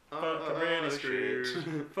 Fuck, I'm really shit.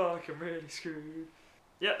 screwed. Fuck, I'm really screwed.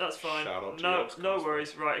 Yeah, that's fine. Shout out to No, Yops no Cosplay.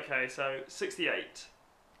 worries. Right, okay, so 68. Is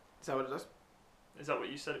that what it does? Is that what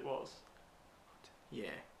you said it was? Yeah,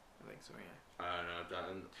 I think so, yeah.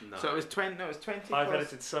 No. So it was 20, no, it was 20 I've plus...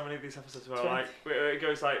 edited so many of these episodes where 20. like where it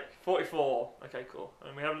goes like 44. Okay, cool.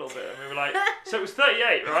 And we have a little bit, and we were like, so it was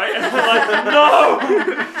 38, right? And we're like, no.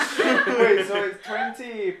 Wait, so it's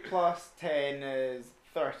 20 plus 10 is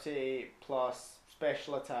 30 plus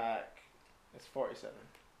special attack is 47.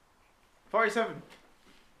 47.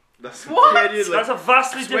 That's What? genuinely- That's a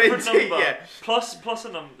vastly different 20, number. yeah. Plus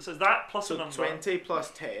a number. So that plus a So number 20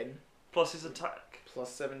 plus 10 plus his attack.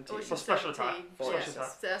 plus 17. Oh, it's Plus just special 17. attack. Yeah, Special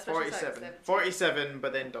attack. so special attack is 47. 17. 47,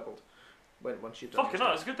 but then doubled. Once you've done Fucking your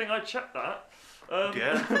hell, it's a good thing I checked that. I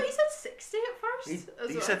Yeah. thought you said 60 at first. as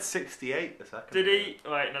He well. said 68 a second. Did he?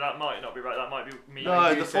 Wait, no, that might not be right. That might be me. No, No,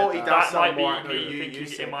 you the said 40 that. does that might sound be more me accurate. You thinking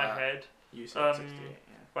said in my that. head. You said Um, 68, yeah.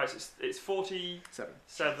 Right, so it's 47,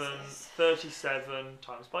 7. 37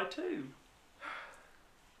 times by 2.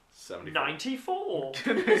 74. 94.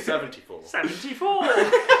 74. 74.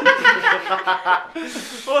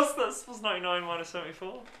 What's 99 minus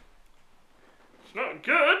 74? It's not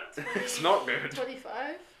good. It's not good.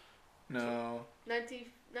 25? No.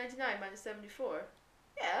 99 minus 74?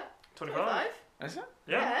 Yeah. 25. Is it?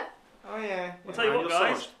 Yeah. Oh, yeah. I'll tell you Man, what, you're so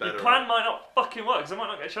guys. much Your better plan might not fucking work because I might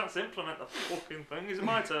not get a chance to implement the fucking thing. Is it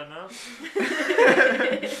my turn now?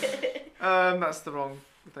 That's the wrong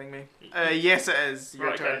thing, me. Yes, it is. Your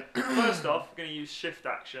Right, turn. okay. First off, I'm going to use shift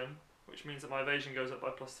action, which means that my evasion goes up by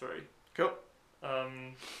 +3. Cool.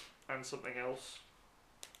 And something else.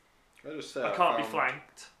 I just say I can't be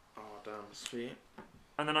flanked. Oh damn. Sweet.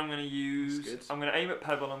 And then I'm going to use. good. I'm going to aim at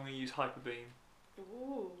Pebble. I'm going to use Hyper Beam.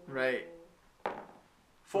 Ooh. Right.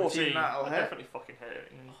 14. that'll I hit. definitely fucking hit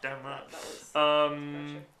it. Damn that. That was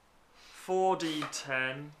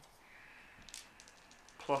 4d10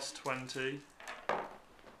 plus 20.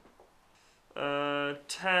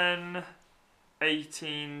 10,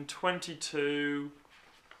 18, 22,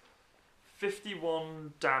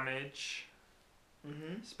 51 damage.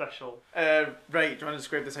 Mm-hmm. Special. Right, do you want to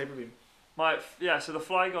describe this hyper beam? So the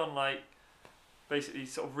Flygon like basically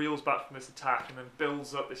sort of reels back from this attack and then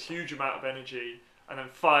builds up this huge amount of energy and then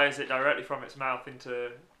fires it directly from its mouth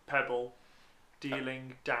into Pebble,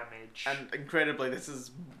 dealing damage. And incredibly, this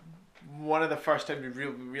is one of the first times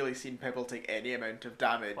we've really seen Pebble take any amount of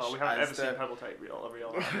damage. Well, we haven't ever seen Pebble take a real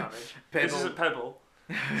amount of damage. Pebble. This isn't Pebble.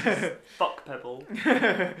 This is fuck Pebble.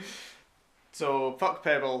 So fuck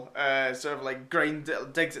Pebble, sort of like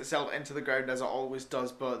digs itself into the ground as it always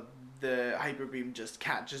does, but the hyper beam just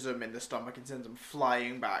catches him in the stomach and sends him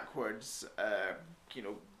flying backwards.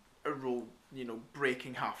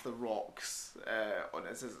 Breaking half the rocks on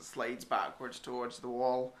it as it slides backwards towards the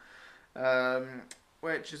wall,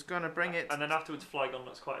 which is gonna bring it. And then afterwards, Flygon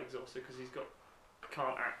looks quite exhausted because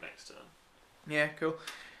can't act next turn. Yeah, cool.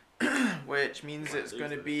 Which means it's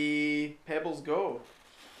gonna be Pebble's go.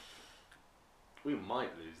 We might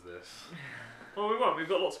lose this. Well, we won't. We've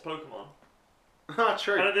got lots of Pokemon. Ah,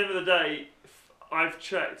 true. And at the end of the day, I've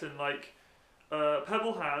checked and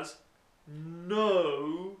Pebble has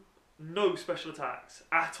no special attacks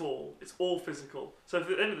at all. It's all physical. So if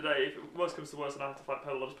at the end of the day, if it worst comes to worst and I have to fight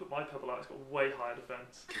Pebble, I'll just put my Pebble out. It's got way higher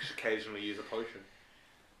defense. You should occasionally use a potion.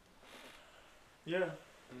 Yeah.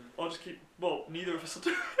 I'll just keep. Well, neither of us will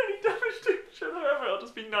do any damage to each other ever. It'll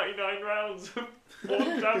just be 99 rounds of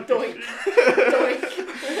one damage. Doink.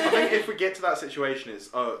 I think if we get to that situation, it's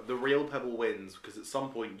the real Pebble wins because at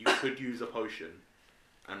some point you could use a potion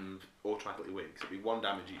and automatically win because it'd be 1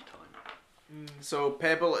 damage each time. So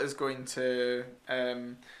Pebble is going to,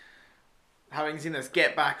 having seen this,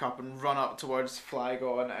 get back up and run up towards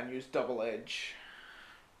Flygon and use Double Edge.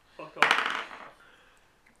 Fuck off.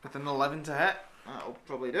 With an 11 to hit, that'll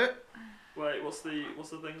probably do it. Wait, what's the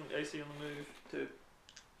thing AC on the move? 2.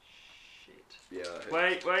 Shit. Yeah.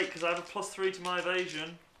 that hits. Wait, because I have a +3 to my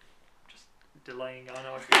evasion. Just delaying. I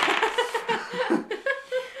know I feel.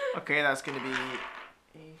 Okay, that's going to be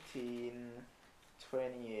 18,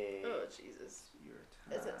 28. Oh Jesus! Your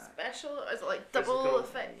Is it attack. special? Or is it like double Physical.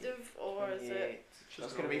 effective, or is it?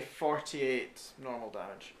 That's going to be 48 normal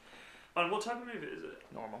damage. And what type of move is it?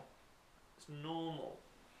 Normal. It's normal.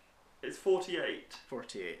 It's 48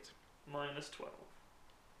 48. minus 12.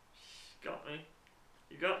 Got me.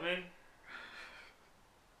 You got me.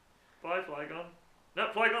 Bye, Flygon. No,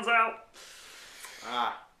 Flygon's out.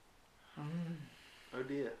 Ah. Oh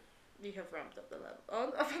dear. You have ramped up the level.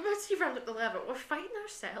 Oh, I've actually ramped up the level. We're fighting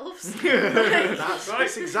ourselves.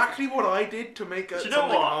 That's exactly what I did to make Do you know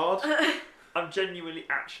something what? hard. I'm genuinely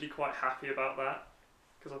actually quite happy about that.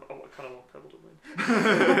 Because I kind of want Pebble to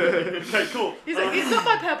win. Okay, cool. He's like, he's not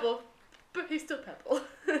my Pebble, but he's still Pebble.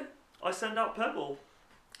 I send out Pebble.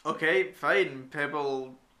 Okay, fine.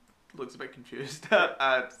 Pebble looks a bit confused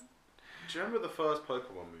at. Do you remember the first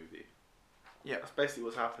Pokemon movie? Yeah. That's basically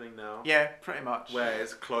what's happening now. Yeah, pretty much. Where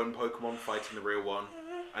it's clone Pokemon fighting the real one,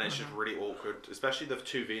 and it's just really awkward. Especially the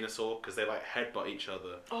 2 Venusaur, because they like headbutt each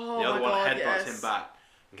other. Oh The other my one God, headbutts yes. him back.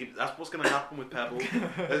 And that's what's going to happen with Pebble.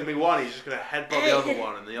 There's going to be one, he's just going to headbutt the other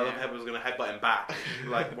one, and the other Yeah. Pebble's going to headbutt him back.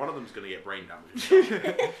 Like, one of them's going to get brain damage.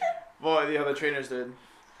 What are the other trainers doing?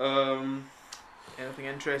 Anything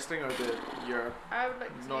interesting, or your I would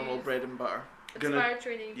like to normal use bread and butter? inspired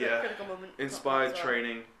training for yeah. critical moment. Inspired as well.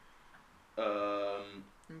 training.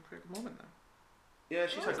 Critical moment then. Yeah,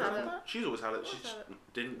 she's Always had had it. it. She's always had it. She Always just had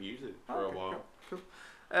it. didn't use it for Oh, a okay, while. Cool.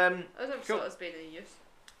 I was never Cool. thought it's been any use.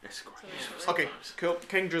 It's great. So Okay, cool.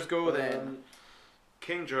 Kingdra's go then.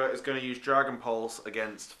 Kingdra is going to use Dragon Pulse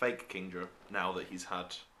against fake Kingdra now that he's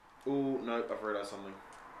had. Oh no, I've realised something.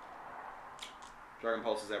 Dragon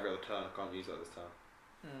Pulse is every other turn. I can't use that this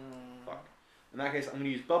turn. Fuck. In that case, I'm going to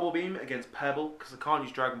use Bubble Beam against Pebble because I can't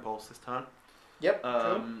use Dragon Pulse this turn. Yep.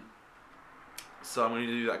 So I'm going to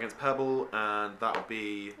do that against Pebble, and that'll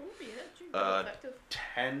be Oh, yeah, effective.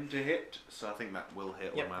 10 to hit. So I think that will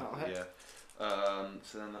hit Yep, automatically. that'll Yeah.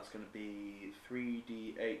 So then that's going to be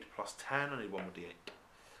 3d8 plus 10. I need one more d8.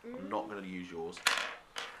 I'm not going to use yours.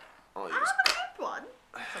 I'll use I have a good one.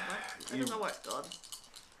 Somewhere. I don't know where it's gone.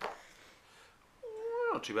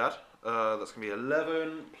 Not too bad. That's going to be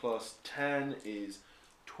 11 plus 10 is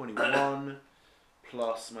 21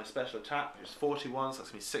 plus my special attack, which is 41, so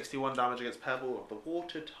that's going to be 61 damage against Pebble of the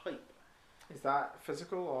water type. Is that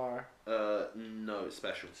physical or? No, it's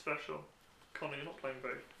special. Special. Connor, you're not playing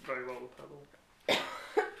very well with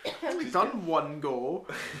Pebble. We've done one go,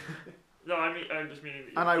 No, I'm just meaning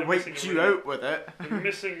that and I you're wiped missing you a really- out with it. You're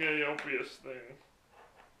missing a obvious thing.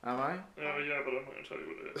 Am I? Oh yeah, but I'm not going to tell you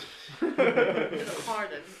what it is. Is it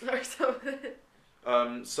Harden or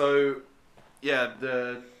something? So, yeah,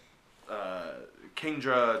 the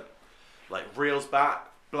Kingdra like reels back,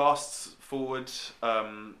 blasts forward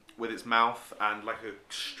with its mouth, and like a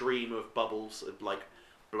stream of bubbles like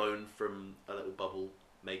blown from a little bubble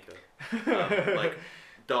maker, like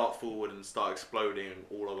dart forward and start exploding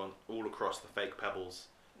all across the fake Pebbles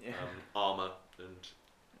Yeah. armor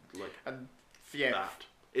and like And yeah, that.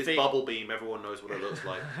 It's fake- bubble beam. Everyone knows what it looks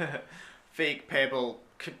like. fake Pebble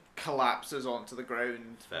collapses onto the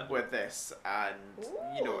ground Pebble. with this, and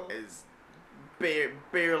you know Ooh. is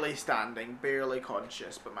barely standing, barely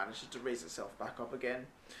conscious, but manages to raise itself back up again.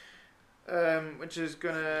 Which is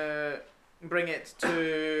gonna bring it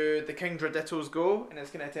to the Kingdra Ditto's go, and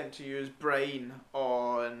it's gonna attempt to use Brain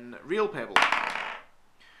on Real Pebble.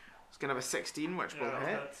 It's gonna have a 16, which will Yeah,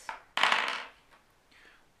 hit. that's-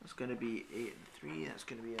 That's going to be 8 and 3. That's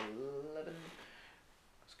going to be 11.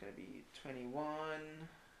 That's going to be 21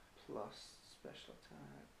 plus special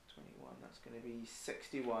attack. 21. That's going to be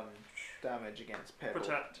 61 damage against Pebble.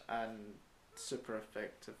 Protect. And super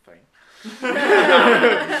effective. Fine.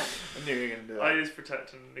 I knew you were going to do I that. use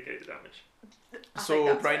protect and negate the damage. I think So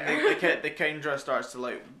that's Brian, fair. the Kingdra starts to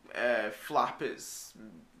like flap its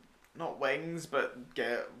not wings but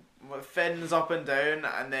get fins up and down,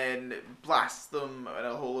 and then blasts them in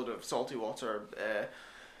a whole load of salty water.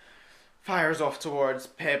 Fires off towards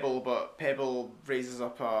Pebble, but Pebble raises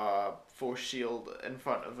up a force shield in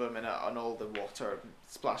front of him, and all the water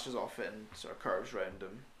splashes off it and sort of curves round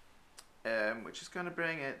him. Which is going to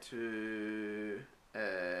bring it to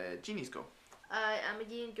Genie's go. I am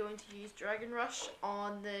again going to use Dragon Rush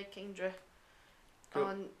on the Kingdra. Cool.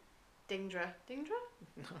 On Dingdra. Dingdra?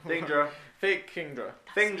 Dingdra. Fake Kingdra.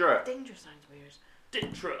 Dingdra. Dingdra sounds weird.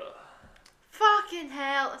 Ditra. Fucking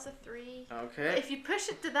hell, that's a 3. Okay. If you push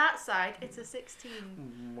it to that side, it's a 16.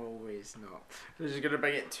 Always not. This is going to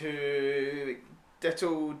bring it to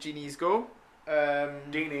Ditto Genie's go.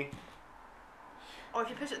 Genie. Or if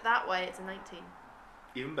you push it that way, it's a 19.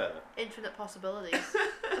 Even better. Infinite possibilities.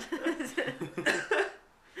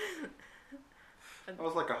 That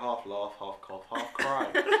was like a half laugh, half cough, half cry.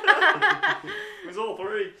 It was all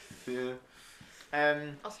 3. Yeah.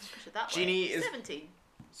 Also, just push it that Genie way. is- 17.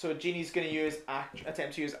 So Genie's going to use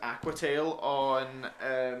attempt to use Aquatail on.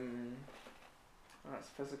 That's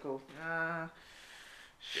physical.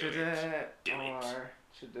 Should it Do it. or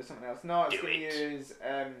should do something else? No, it's Do going to it. use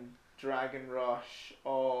Dragon Rush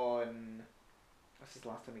on. This is the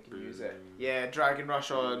last time we can use it. Yeah, Dragon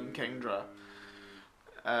Rush on Kingdra.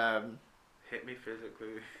 Hit me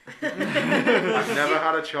physically. I've never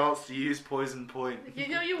had a chance to use Poison Point. You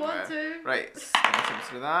know you want to. Right, attempt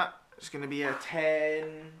to do that. It's going to be a 10,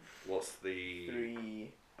 What's the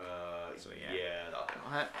 3. So yeah. yeah, that'll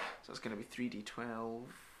That'll hit. So it's going to be 3d12.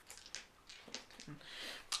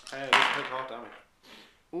 take half damage.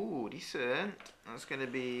 Ooh, decent. That's going to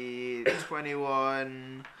be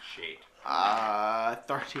 21, Shit.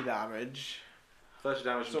 30 damage. 30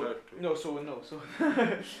 damage in So, total. so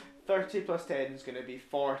 30 plus 10 is going to be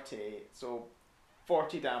 40. So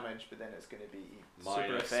 40 damage, but then it's going to be super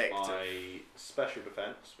Minus effective. my special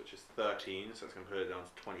defense, which is 13, so it's going to put it down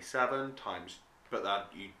to 27 times. But that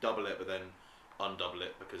you double it, but then undouble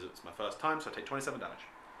it because it's my first time, so I take 27 damage.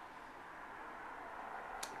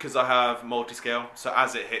 Because I have multi-scale, so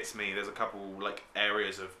as it hits me, there's a couple like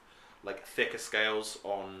areas of like thicker scales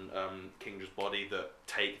on Kingdra's body that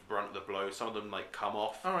take the brunt of the blow. Some of them like come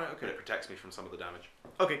off, Alright, but okay. it protects me from some of the damage.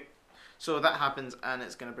 Okay. So that happens, and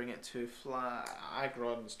it's going to bring it to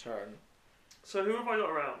Agron's turn. So who have I got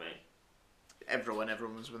around me?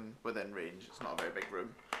 Everyone's within range. It's not a very big room.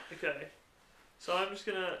 Okay. So I'm just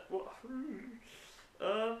gonna. What?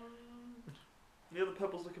 The other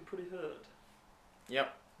Pebble's looking pretty hurt.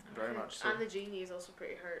 Yep, very much so. And the Genie is also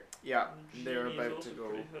pretty hurt. Yeah, they're Genie's about also to go.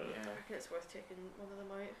 pretty hurt. I Yeah. reckon it's worth taking one of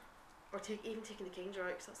them out. Or even taking the Kingdra out,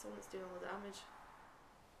 because that's the one that's doing all the damage.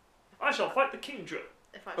 I shall fight the Kingdra.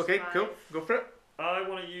 If I Okay, survive. cool. Go for it. I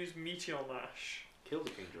want to use Meteor Mash. Kill the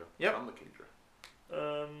Kingdra. Yep. I'm the Kingdra.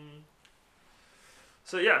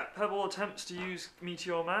 So yeah, Pebble attempts to use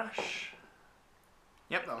Meteor Mash.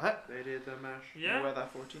 Yep, that'll hit. They did the mash. Yeah. With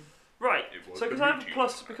that 14. Right. It was So because the I have a Meteor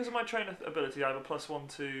plus, Mash. because of my trainer ability, I have a +1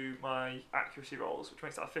 to my accuracy rolls, which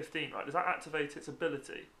makes that a 15. Right? Does that activate its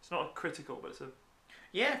ability? It's not a critical, but it's a.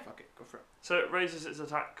 Yeah, fuck it. Go for it. So it raises its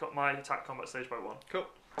my attack combat stage by 1. Cool.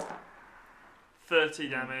 30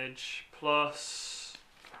 damage plus.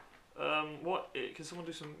 What? Can someone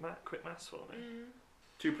do some quick maths for me?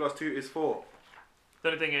 2 plus 2 is 4. The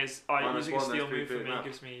only thing is, using a one, steal that's move for pretty me math.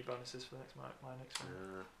 gives me bonuses for my next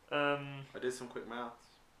one. I did some quick maths.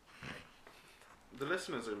 The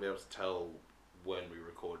listeners are gonna be able to tell when we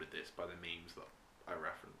recorded this by the memes that I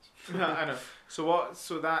referenced. I know. So what?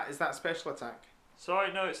 So that is that special attack.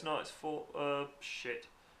 Sorry, no, it's not. It's shit.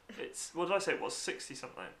 It's, what did I say? It was 60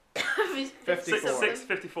 something. 54.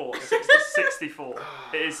 54. 64.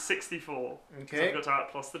 It is 64. So Okay. I've got to add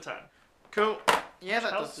plus the 10. Cool. Yeah,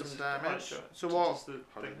 that Helps does us. some damage. Right, So just what? the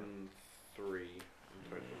thing. 103.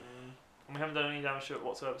 And we haven't done any damage to it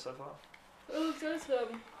whatsoever so far. Oh, that's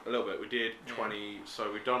A little bit. We did 20,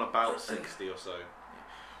 so we've done about 60 or so.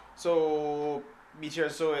 So Meteor,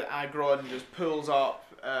 so Agron just pulls up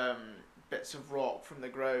bits of rock from the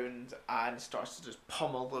ground and starts to just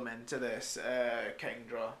pummel them into this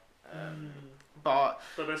Kingdra. But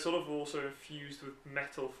But they're sort of also infused with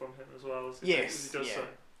metal from him as well as Yes, he does yeah. so,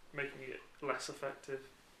 making it less effective.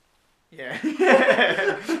 yeah,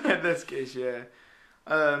 in this case, yeah.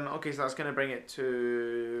 Okay, so that's going to bring it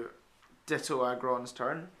to Ditto Agron's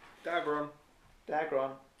turn. Dagron.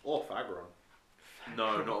 Dagron. Or Fagron.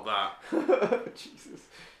 No, not that. Jesus.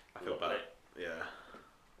 I feel bad. Yeah.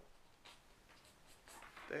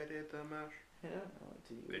 They did the mash. Yeah.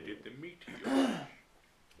 They did the meteor.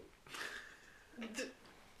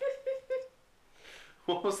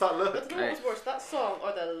 What was that I look? don't know what was worse, that song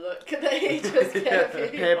or the look that he just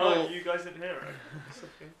gave you. Pebble. Oh, you guys didn't hear it? It's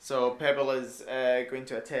okay. So Pebble is going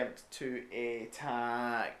to attempt to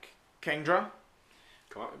attack Kingdra.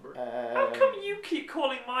 Come on, bro. How come you keep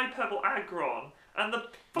calling my Pebble Agron and the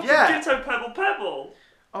fucking Yeah. Ditto Pebble?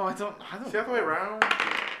 Oh, I don't. It's the other way around.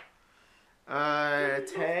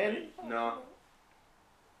 10. No.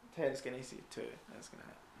 10 is going to AC 2. That's going to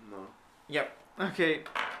hit. No. Yep. Okay.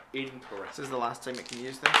 Incorrect. This is the last time it can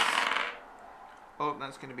use this. Oh,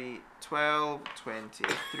 that's going to be 12,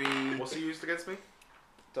 23. What's he used against me?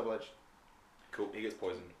 Double edged. Cool, he gets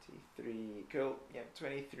poisoned. 23. Cool. Yep.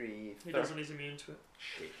 23. He doesn't, he's immune to it.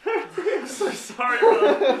 Shit. I'm so sorry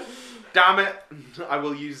about that. Damn it! I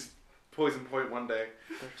will use poison point one day.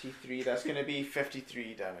 33. That's going to be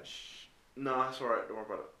 53 damage. No, that's alright, don't worry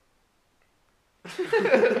about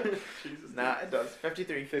Jesus. Nah, it does.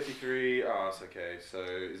 53. it. 53, oh, it's okay. So,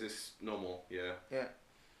 is this normal? Yeah. Yeah.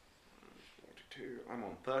 42, I'm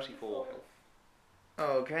on 34 health.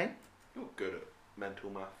 Okay. You're good at mental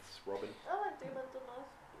maths, Robin. I like doing mental math.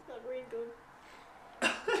 It's not green good.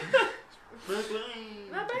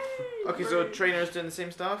 My brain! Okay, so Trainer's doing the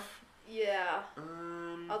same stuff. Yeah.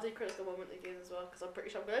 I'll do critical moment again as well because I'm pretty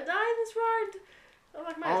sure I'm gonna die this round. I'm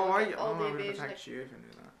like, might as well get all the I would have evasion. attacked you if I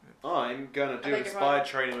knew that. I'm gonna I do beg your inspired pardon?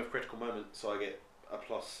 training with critical moment, so I get a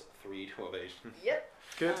 +3 to evasion. Yep.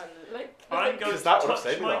 Good. Like, I'm going to That would have touch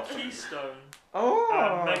saved me my that. keystone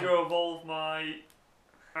Oh! and Mega Evolve my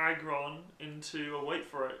Agron into, wait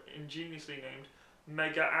for it, ingeniously named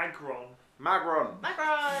Mega Agron. Magron!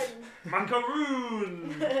 Macron!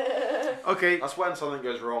 Macaroon! Okay. That's when something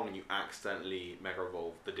goes wrong and you accidentally Mega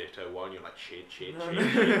Evolve the Ditto one, you're like, shit.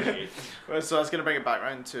 Well, so that's going to bring it back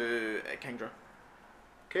round to Kingdra.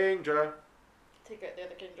 Kingdra. Take out the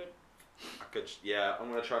other kindred. I'm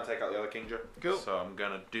gonna try and take out the other Kingdra. Cool. So I'm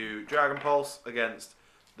gonna do Dragon Pulse against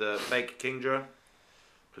the fake Kingdra.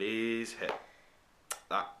 Please hit.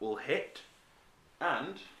 That will hit.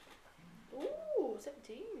 And Ooh,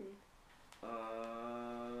 17.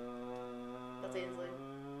 That's Ainsley.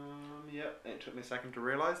 Yep, it took me a second to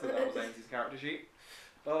realise that was Ainsley's character sheet.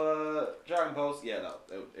 Dragon Pulse, yeah,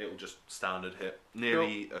 it'll just standard hit.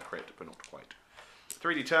 Nearly a crit, but not quite.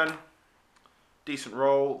 3d10. Decent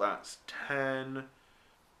roll, that's 10.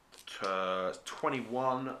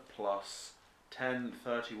 21 plus 10,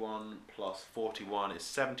 31 plus 41 is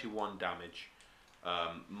 71 damage.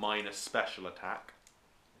 Minus special attack.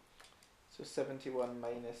 So 71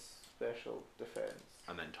 minus special defense.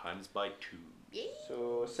 And then times by 2. Yay!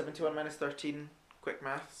 So 71 minus 13, quick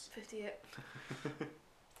maths. 58.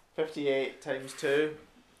 58 times 2.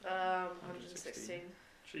 116.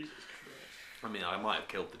 Jesus I mean, I might have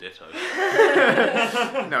killed the Ditto.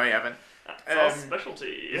 No, you haven't. Christ. That's our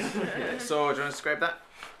specialty. Yeah, so, do you want to describe that?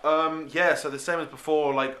 Yeah, so the same as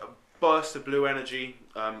before, like a burst of blue energy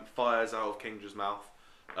fires out of Kingdra's mouth,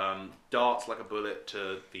 darts like a bullet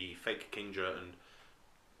to the fake Kingdra and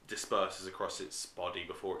disperses across its body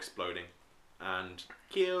before exploding, and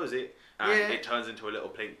kills it, and Yeah. it turns into a little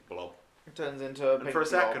pink blob. It turns into a And pink for a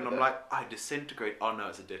second, blob I'm with like, I disintegrate. Oh no,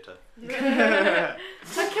 it's a Ditto. I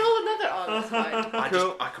killed another. Oh, that's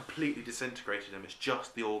fine. I completely disintegrated him. It's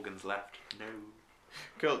just the organs left. No.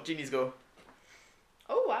 Cool, genies go.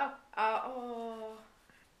 Oh wow.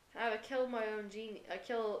 I either kill my own genie. I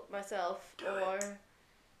kill myself or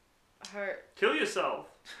hurt. Kill yourself.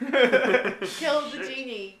 Kill the Shit.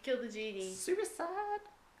 genie. Kill the genie. Suicide.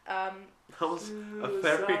 That was a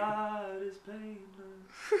very. Suicide is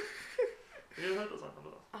painless. You heard that song?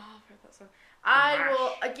 Oh, I've heard that song. I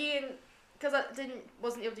will again, because I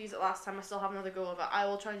wasn't able to use it last time. I still have another go of it. I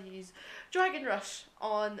will try to use Dragon Rush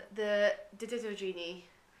on the Ditto Genie.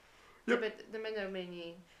 Yep. The Minnow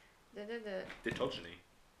Mini. The Ditogeny.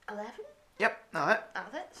 11 Yep, alright. out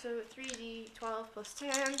of it. So 3d12 plus 10.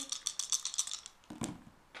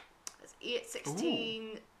 That's 8,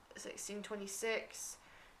 16, 16, 26.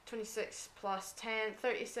 26 plus 10,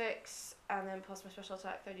 36. And then plus my special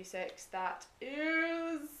attack, 36. That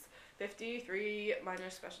is 53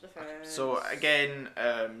 minus special defense. So again,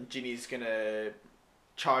 Genie's gonna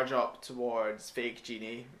charge up towards fake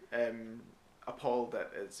Genie, appalled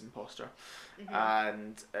at its imposter,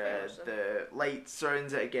 and the light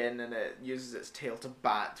surrounds it again, and it uses its tail to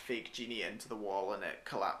bat fake Genie into the wall, and it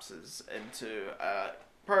collapses into a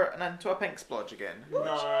pink splodge again.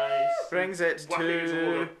 Nice. Brings it Whacking his to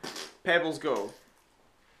order. Pebbles go.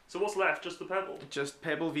 So what's left? Just the pebble. Just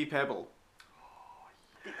Pebble v Pebble.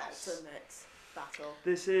 The ultimate battle.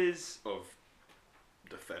 This is. Of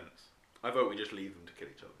defense. I vote we just leave them to kill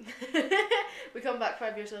each other. We come back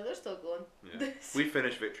 5 years later, they're still going. Yeah. We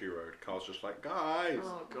finish Victory Road. Carl's just like, guys,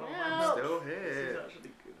 Oh god, Yeah. I'm still This is here.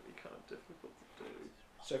 actually going to be kind of difficult to do.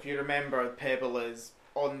 So if you remember, Pebble is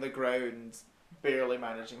on the ground, barely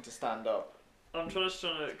managing to stand up. I'm trying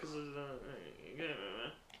to because okay,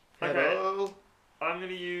 Pebble. I'm going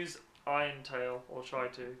to use Iron Tail, or try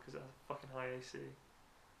to, because it has a fucking high AC.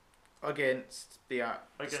 Against the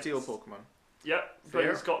Against- steel Pokemon. Yep, but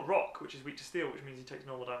Fair. he's got Rock, which is weak to Steel, which means he takes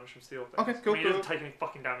normal damage from Steel things. Okay, cool, I mean, he cool. doesn't take any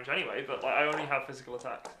fucking damage anyway, but like I only have physical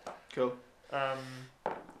attacks. Cool. What's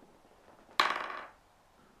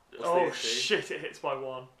Oh the AC? shit! It hits by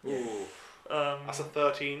 1. Ooh. That's a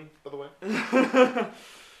 13, by the way.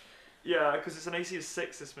 Yeah, because it's an AC of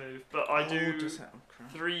 6 this move, but I do does it? Oh,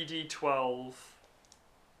 crap. 3d12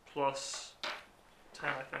 plus 10,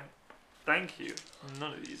 I think. Thank you.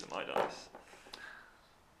 None of these are my dice.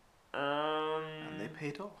 And they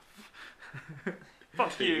paid off.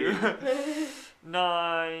 Fuck you.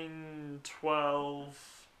 9,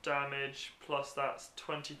 12 damage, plus that's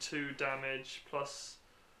 22 damage, plus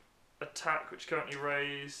attack, which is currently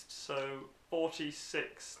raised, so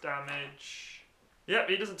 46 damage. Yep,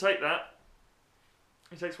 he doesn't take that.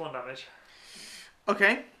 He takes 1 damage.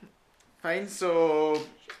 Okay, fine. So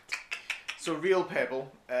real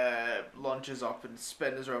Pebble launches up and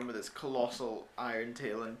spins around with its colossal iron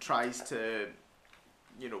tail and tries to,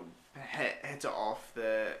 hit it off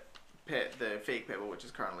the fake Pebble, which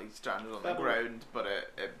is currently stranded on the Pebble. ground, but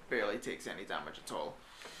it barely takes any damage at all.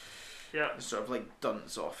 Yeah, It sort of like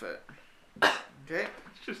dunce off it. Okay.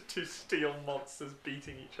 just 2 steel monsters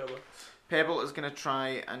beating each other. Pebble is going to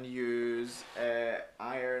try and use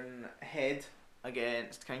Iron Head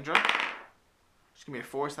against Kingdra. Just give me a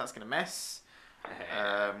 4, so that's going to miss.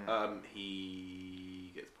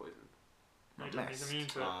 He gets poisoned. No, you don't, he's Missed. immune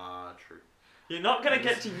to it. True. You're not going to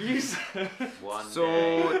get to use it. One day.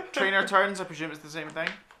 So, trainer turns, I presume it's the same thing.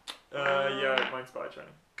 Yeah, mine's Spy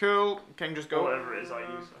Training. Cool. Kindra's Or go. whatever it is I use,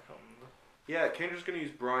 I can't remember. Yeah, Kendra's going to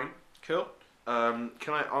use Brine. Cool.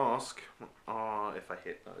 Can I ask if I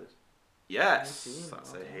hit those? Yes, 18,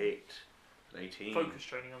 that's okay. a hit. An 18. Focus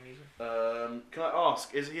Training I'm using. Can I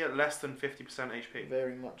ask, is he at less than 50% HP?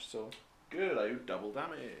 Very much so. Good, I do double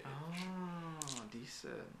damage. Oh,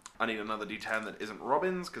 decent. I need another D10 that isn't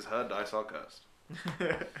Robin's because her dice are cursed.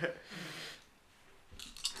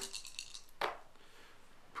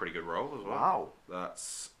 Pretty good roll as well. Wow.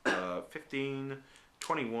 That's 15,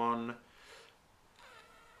 21,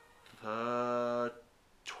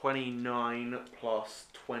 29 plus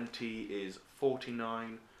 20 is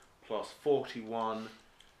 49, plus 41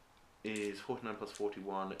 is 49 plus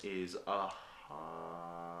 41 is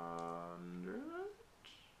 100.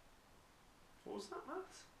 What was that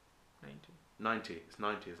math? 90. 90. It's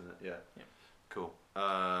 90, isn't it? Yeah. Yeah. Cool.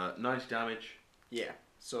 90 damage. Yeah.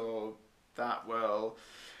 So that will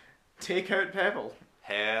take out Pebble.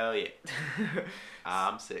 Hell yeah.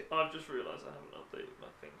 I'm sick. I've just realised I haven't updated my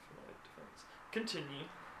thing for my defence. Continue,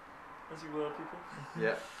 as you were, people.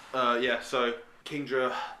 Yeah. Yeah, so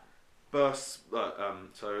Kingdra bursts,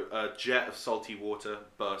 so a jet of salty water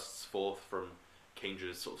bursts forth from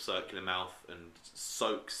Kingdra's sort of circular mouth and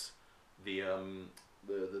soaks the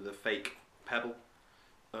fake pebble.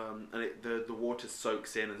 And the water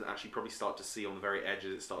soaks in and actually probably start to see on the very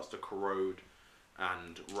edges it starts to corrode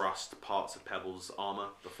and rust parts of Pebble's armour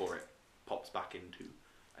before it pops back into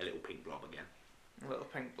a little pink blob again. A little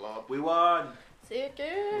pink blob. We won! See you We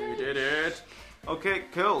again. did it. Okay,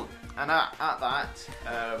 cool. And at that,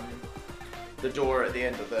 the door at the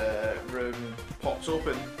end of the room pops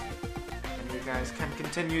open, and you guys can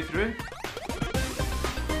continue through.